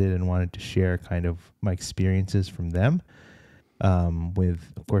have visited, and wanted to share kind of my experiences from them,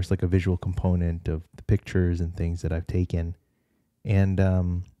 with, of course, like a visual component of the pictures and things that I've taken. And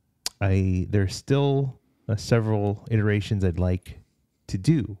there's still several iterations I'd like to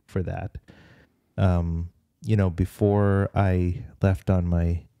do for that. Before I left on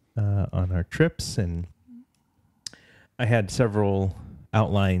our trips, and I had several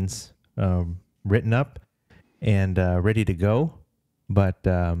outlines written up and ready to go, but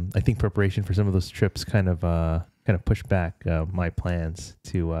I think preparation for some of those trips kind of pushed back my plans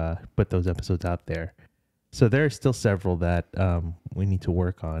to put those episodes out there. So there are still several that we need to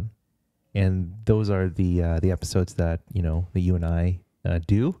work on, and those are the episodes that that you and I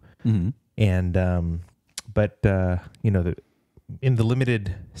do. Mm-hmm. And in the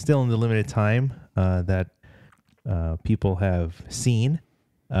limited time that people have seen,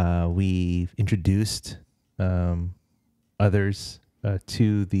 we've introduced others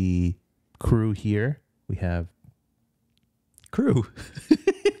to the crew here. We have crew.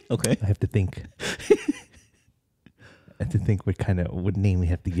 Okay. I have to think what name we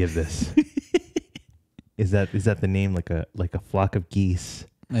have to give this. Is that the name, like a flock of geese?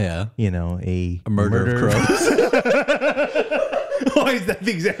 Yeah. A murder of crows. Why is that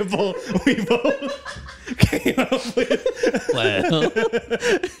the example we both came up with? Well,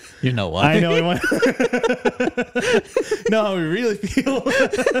 you know why. I know we want. No, we really feel.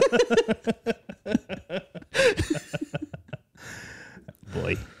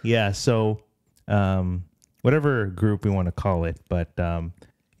 Boy, yeah. So, whatever group we want to call it, but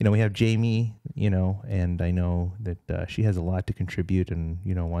we have Jamie, and I know that she has a lot to contribute and,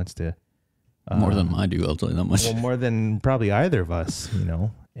 wants to. More than I do, I'll tell you that much. Well, more than probably either of us,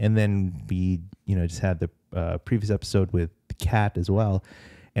 And then we, just had the previous episode with the cat as well.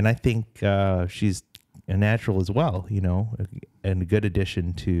 And I think she's a natural as well, and a good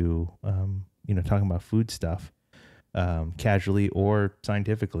addition to, talking about food stuff casually or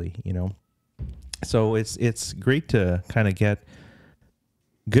scientifically, So it's great to kind of get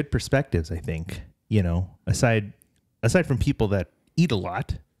good perspectives, I think, aside from people that eat a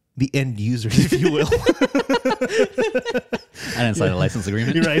lot, the end users, if you will. I didn't sign a license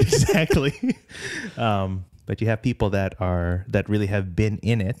agreement. You're right, exactly. But you have people that really have been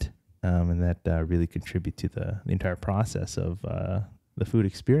in it, and that really contribute to the entire process of the food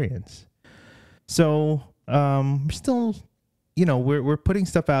experience. So we're still, we're putting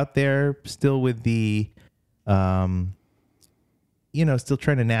stuff out there, still with the, still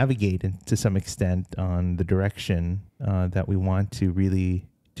trying to navigate to some extent on the direction that we want to really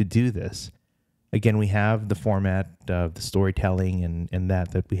to do this. Again, we have the format of the storytelling and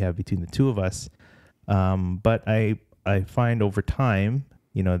that we have between the two of us. But I find over time,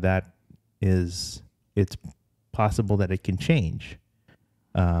 that it's possible that it can change.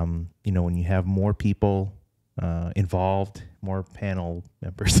 When you have more people involved, more panel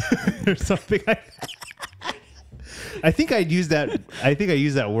members or something. I think I used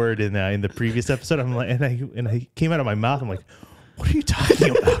that word in the previous episode. I'm like, and I came out of my mouth. I'm like, what are you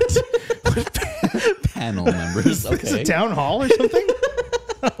talking about? Panel members. Okay. Is it a town hall or something?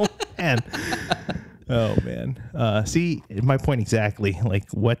 Oh man. See, my point exactly.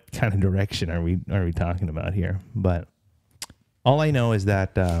 Like, what kind of direction are we talking about here? But all I know is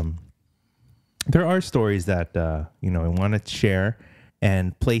that there are stories that I want to share,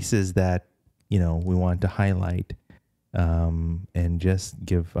 and places that we want to highlight, and just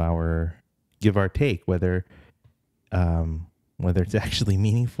give our take, whether it's actually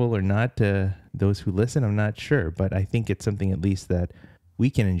meaningful or not to those who listen, I'm not sure. But I think it's something at least that we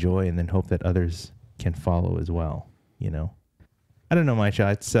can enjoy, and then hope that others can follow as well. I don't know,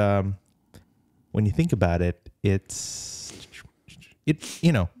 Mychow. It's when you think about it,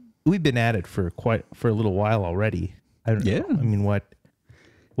 we've been at it for a little while already. I don't know. I mean, what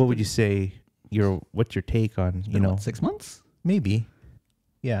would you say what's your take on, 6 months? Maybe.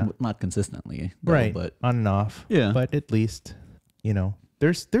 Yeah. Not consistently. Though, Right. But on and off. Yeah. But at least,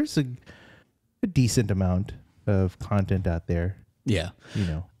 there's a decent amount of content out there. Yeah.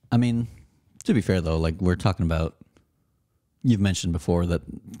 I mean, to be fair though, like we're talking about, you've mentioned before that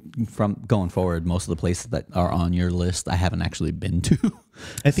from going forward, most of the places that are on your list, I haven't actually been to.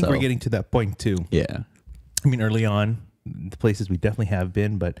 I think we're getting to that point too. Yeah. I mean, early on, the places we definitely have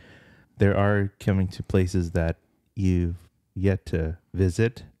been, but there are coming to places that you've yet to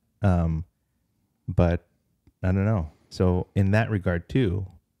visit. But I don't know. So in that regard too,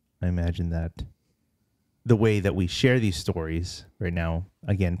 I imagine that the way that we share these stories right now,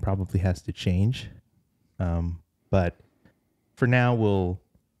 again, probably has to change. But for now, we'll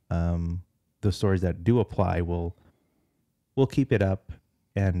the stories that do apply, we'll keep it up,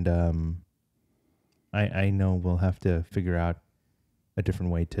 and I know we'll have to figure out a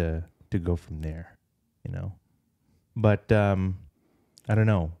different way to go from there, But I don't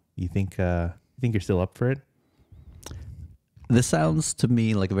know. You think you're still up for it? This sounds to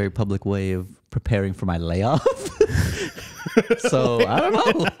me like a very public way of preparing for my layoff. So I don't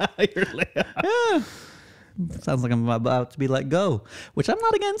know. Your layoff. Yeah. Sounds like I'm about to be let go, which I'm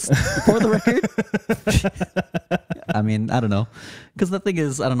not against, for the record. I mean, I don't know. Because the thing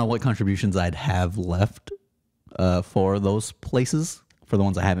is, I don't know what contributions I'd have left for those places, for the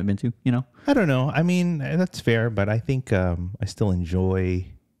ones I haven't been to, I don't know. I mean, that's fair, but I think I still enjoy,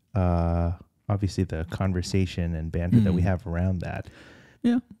 obviously, the conversation and banter that we have around that.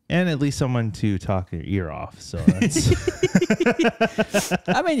 Yeah. And at least someone to talk your ear off. So that's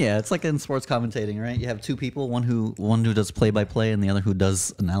I mean, yeah, it's like in sports commentating, right? You have two people, one who does play-by-play and the other who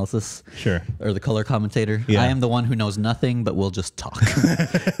does analysis. Sure. Or the color commentator. Yeah. I am the one who knows nothing, but will just talk.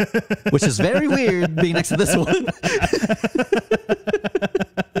 Which is very weird being next to this one.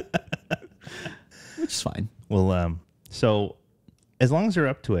 Which is fine. Well, so as long as you're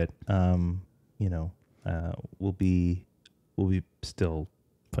up to it, we'll be still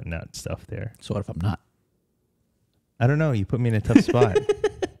putting out stuff there. So what if I'm not? I don't know. You put me in a tough spot.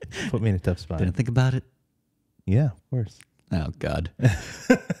 Didn't think about it. Yeah, of course. Oh God.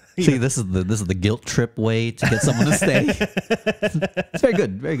 See, this is the guilt trip way to get someone to stay. It's very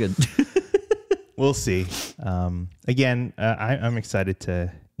good. Very good. We'll see. Again, I'm excited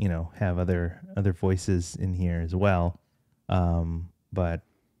to have other voices in here as well. But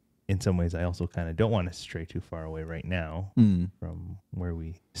in some ways, I also kind of don't want to stray too far away right now from where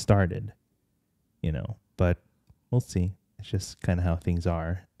we started, but we'll see. It's just kind of how things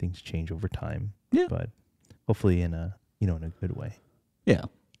are. Things change over time. Yeah. But hopefully in a good way. Yeah.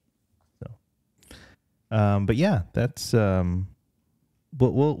 So, but yeah, that's,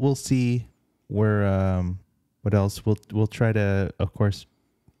 we'll see where, what else we'll try to, of course,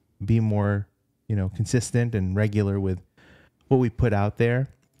 be more, consistent and regular with what we put out there.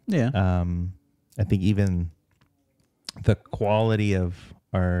 Yeah. I think even the quality of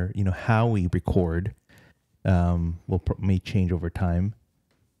our, how we record, may change over time.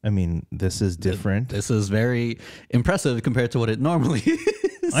 I mean, this is different. This is very impressive compared to what it normally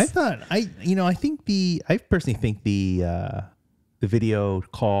is. I personally think the video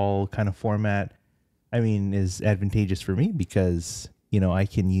call kind of format, is advantageous for me because, I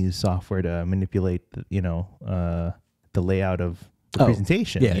can use software to manipulate, the layout of the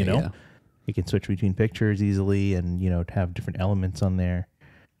presentation, Yeah. You can switch between pictures easily and, to have different elements on there.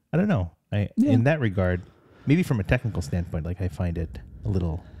 I don't know. In that regard, maybe from a technical standpoint, I find it a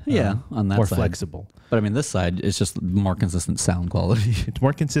little on that more side. Flexible. But this side, it's just more consistent sound quality. It's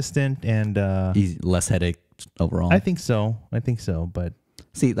more consistent and less headache overall. I think so. But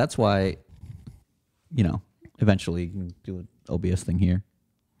see, that's why, eventually you can do an OBS thing here.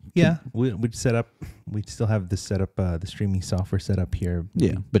 Yeah, we'd still have this set up, the streaming software set up here.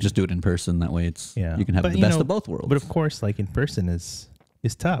 Yeah, but just do it in person. That way you can have the best of both worlds. But of course, in person is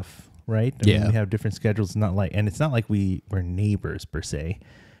tough, right? I mean, we have different schedules. It's not like we're neighbors per se.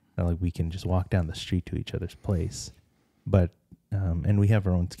 Not like we can just walk down the street to each other's place. But, and we have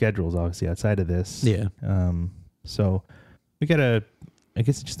our own schedules, obviously, outside of this. Yeah. So I guess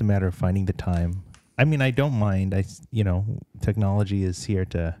it's just a matter of finding the time. I don't mind. Technology is here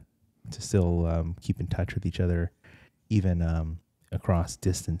to still keep in touch with each other, even across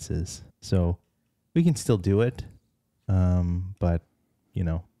distances. So we can still do it, but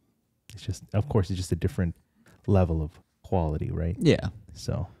it's just, of course, it's just a different level of quality, right? Yeah.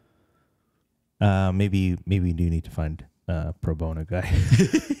 So maybe we do need to find a pro bono guy.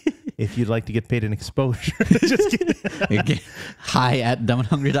 If you'd like to get paid an exposure. Just kidding. Hi at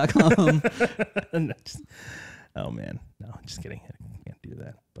dumbandhungry.com. Oh, man. No, just kidding. I can't do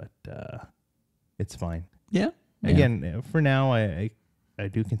that. But it's fine. Yeah. Again, for now, I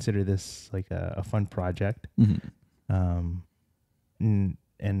do consider this like a fun project. Mm-hmm.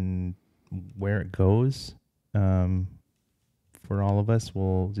 And where it goes for all of us,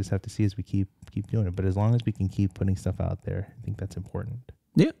 we'll just have to see as we keep doing it. But as long as we can keep putting stuff out there, I think that's important.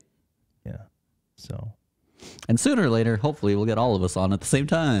 Yeah. Yeah. So. And sooner or later, hopefully, we'll get all of us on at the same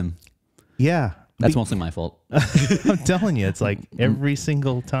time. Yeah. That's mostly my fault. I'm telling you, it's like every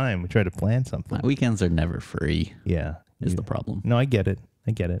single time we try to plan something. My weekends are never free. Yeah. Is the problem. No, I get it.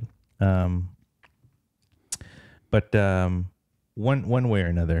 But one way or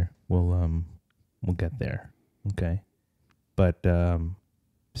another, we'll get there. Okay. But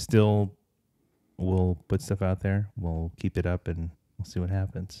still, we'll put stuff out there. We'll keep it up and we'll see what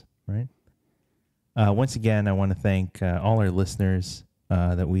happens. Right. Once again, I want to thank all our listeners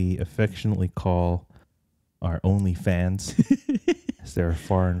that we affectionately call our only fans. There are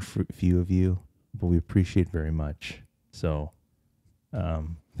far and few of you, but we appreciate very much. So,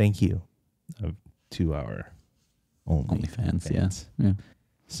 thank you to our only fans. Yeah.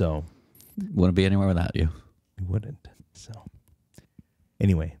 So, wouldn't be anywhere without you. We wouldn't. So,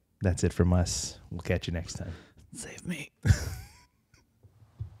 anyway, that's it from us. We'll catch you next time. Save me.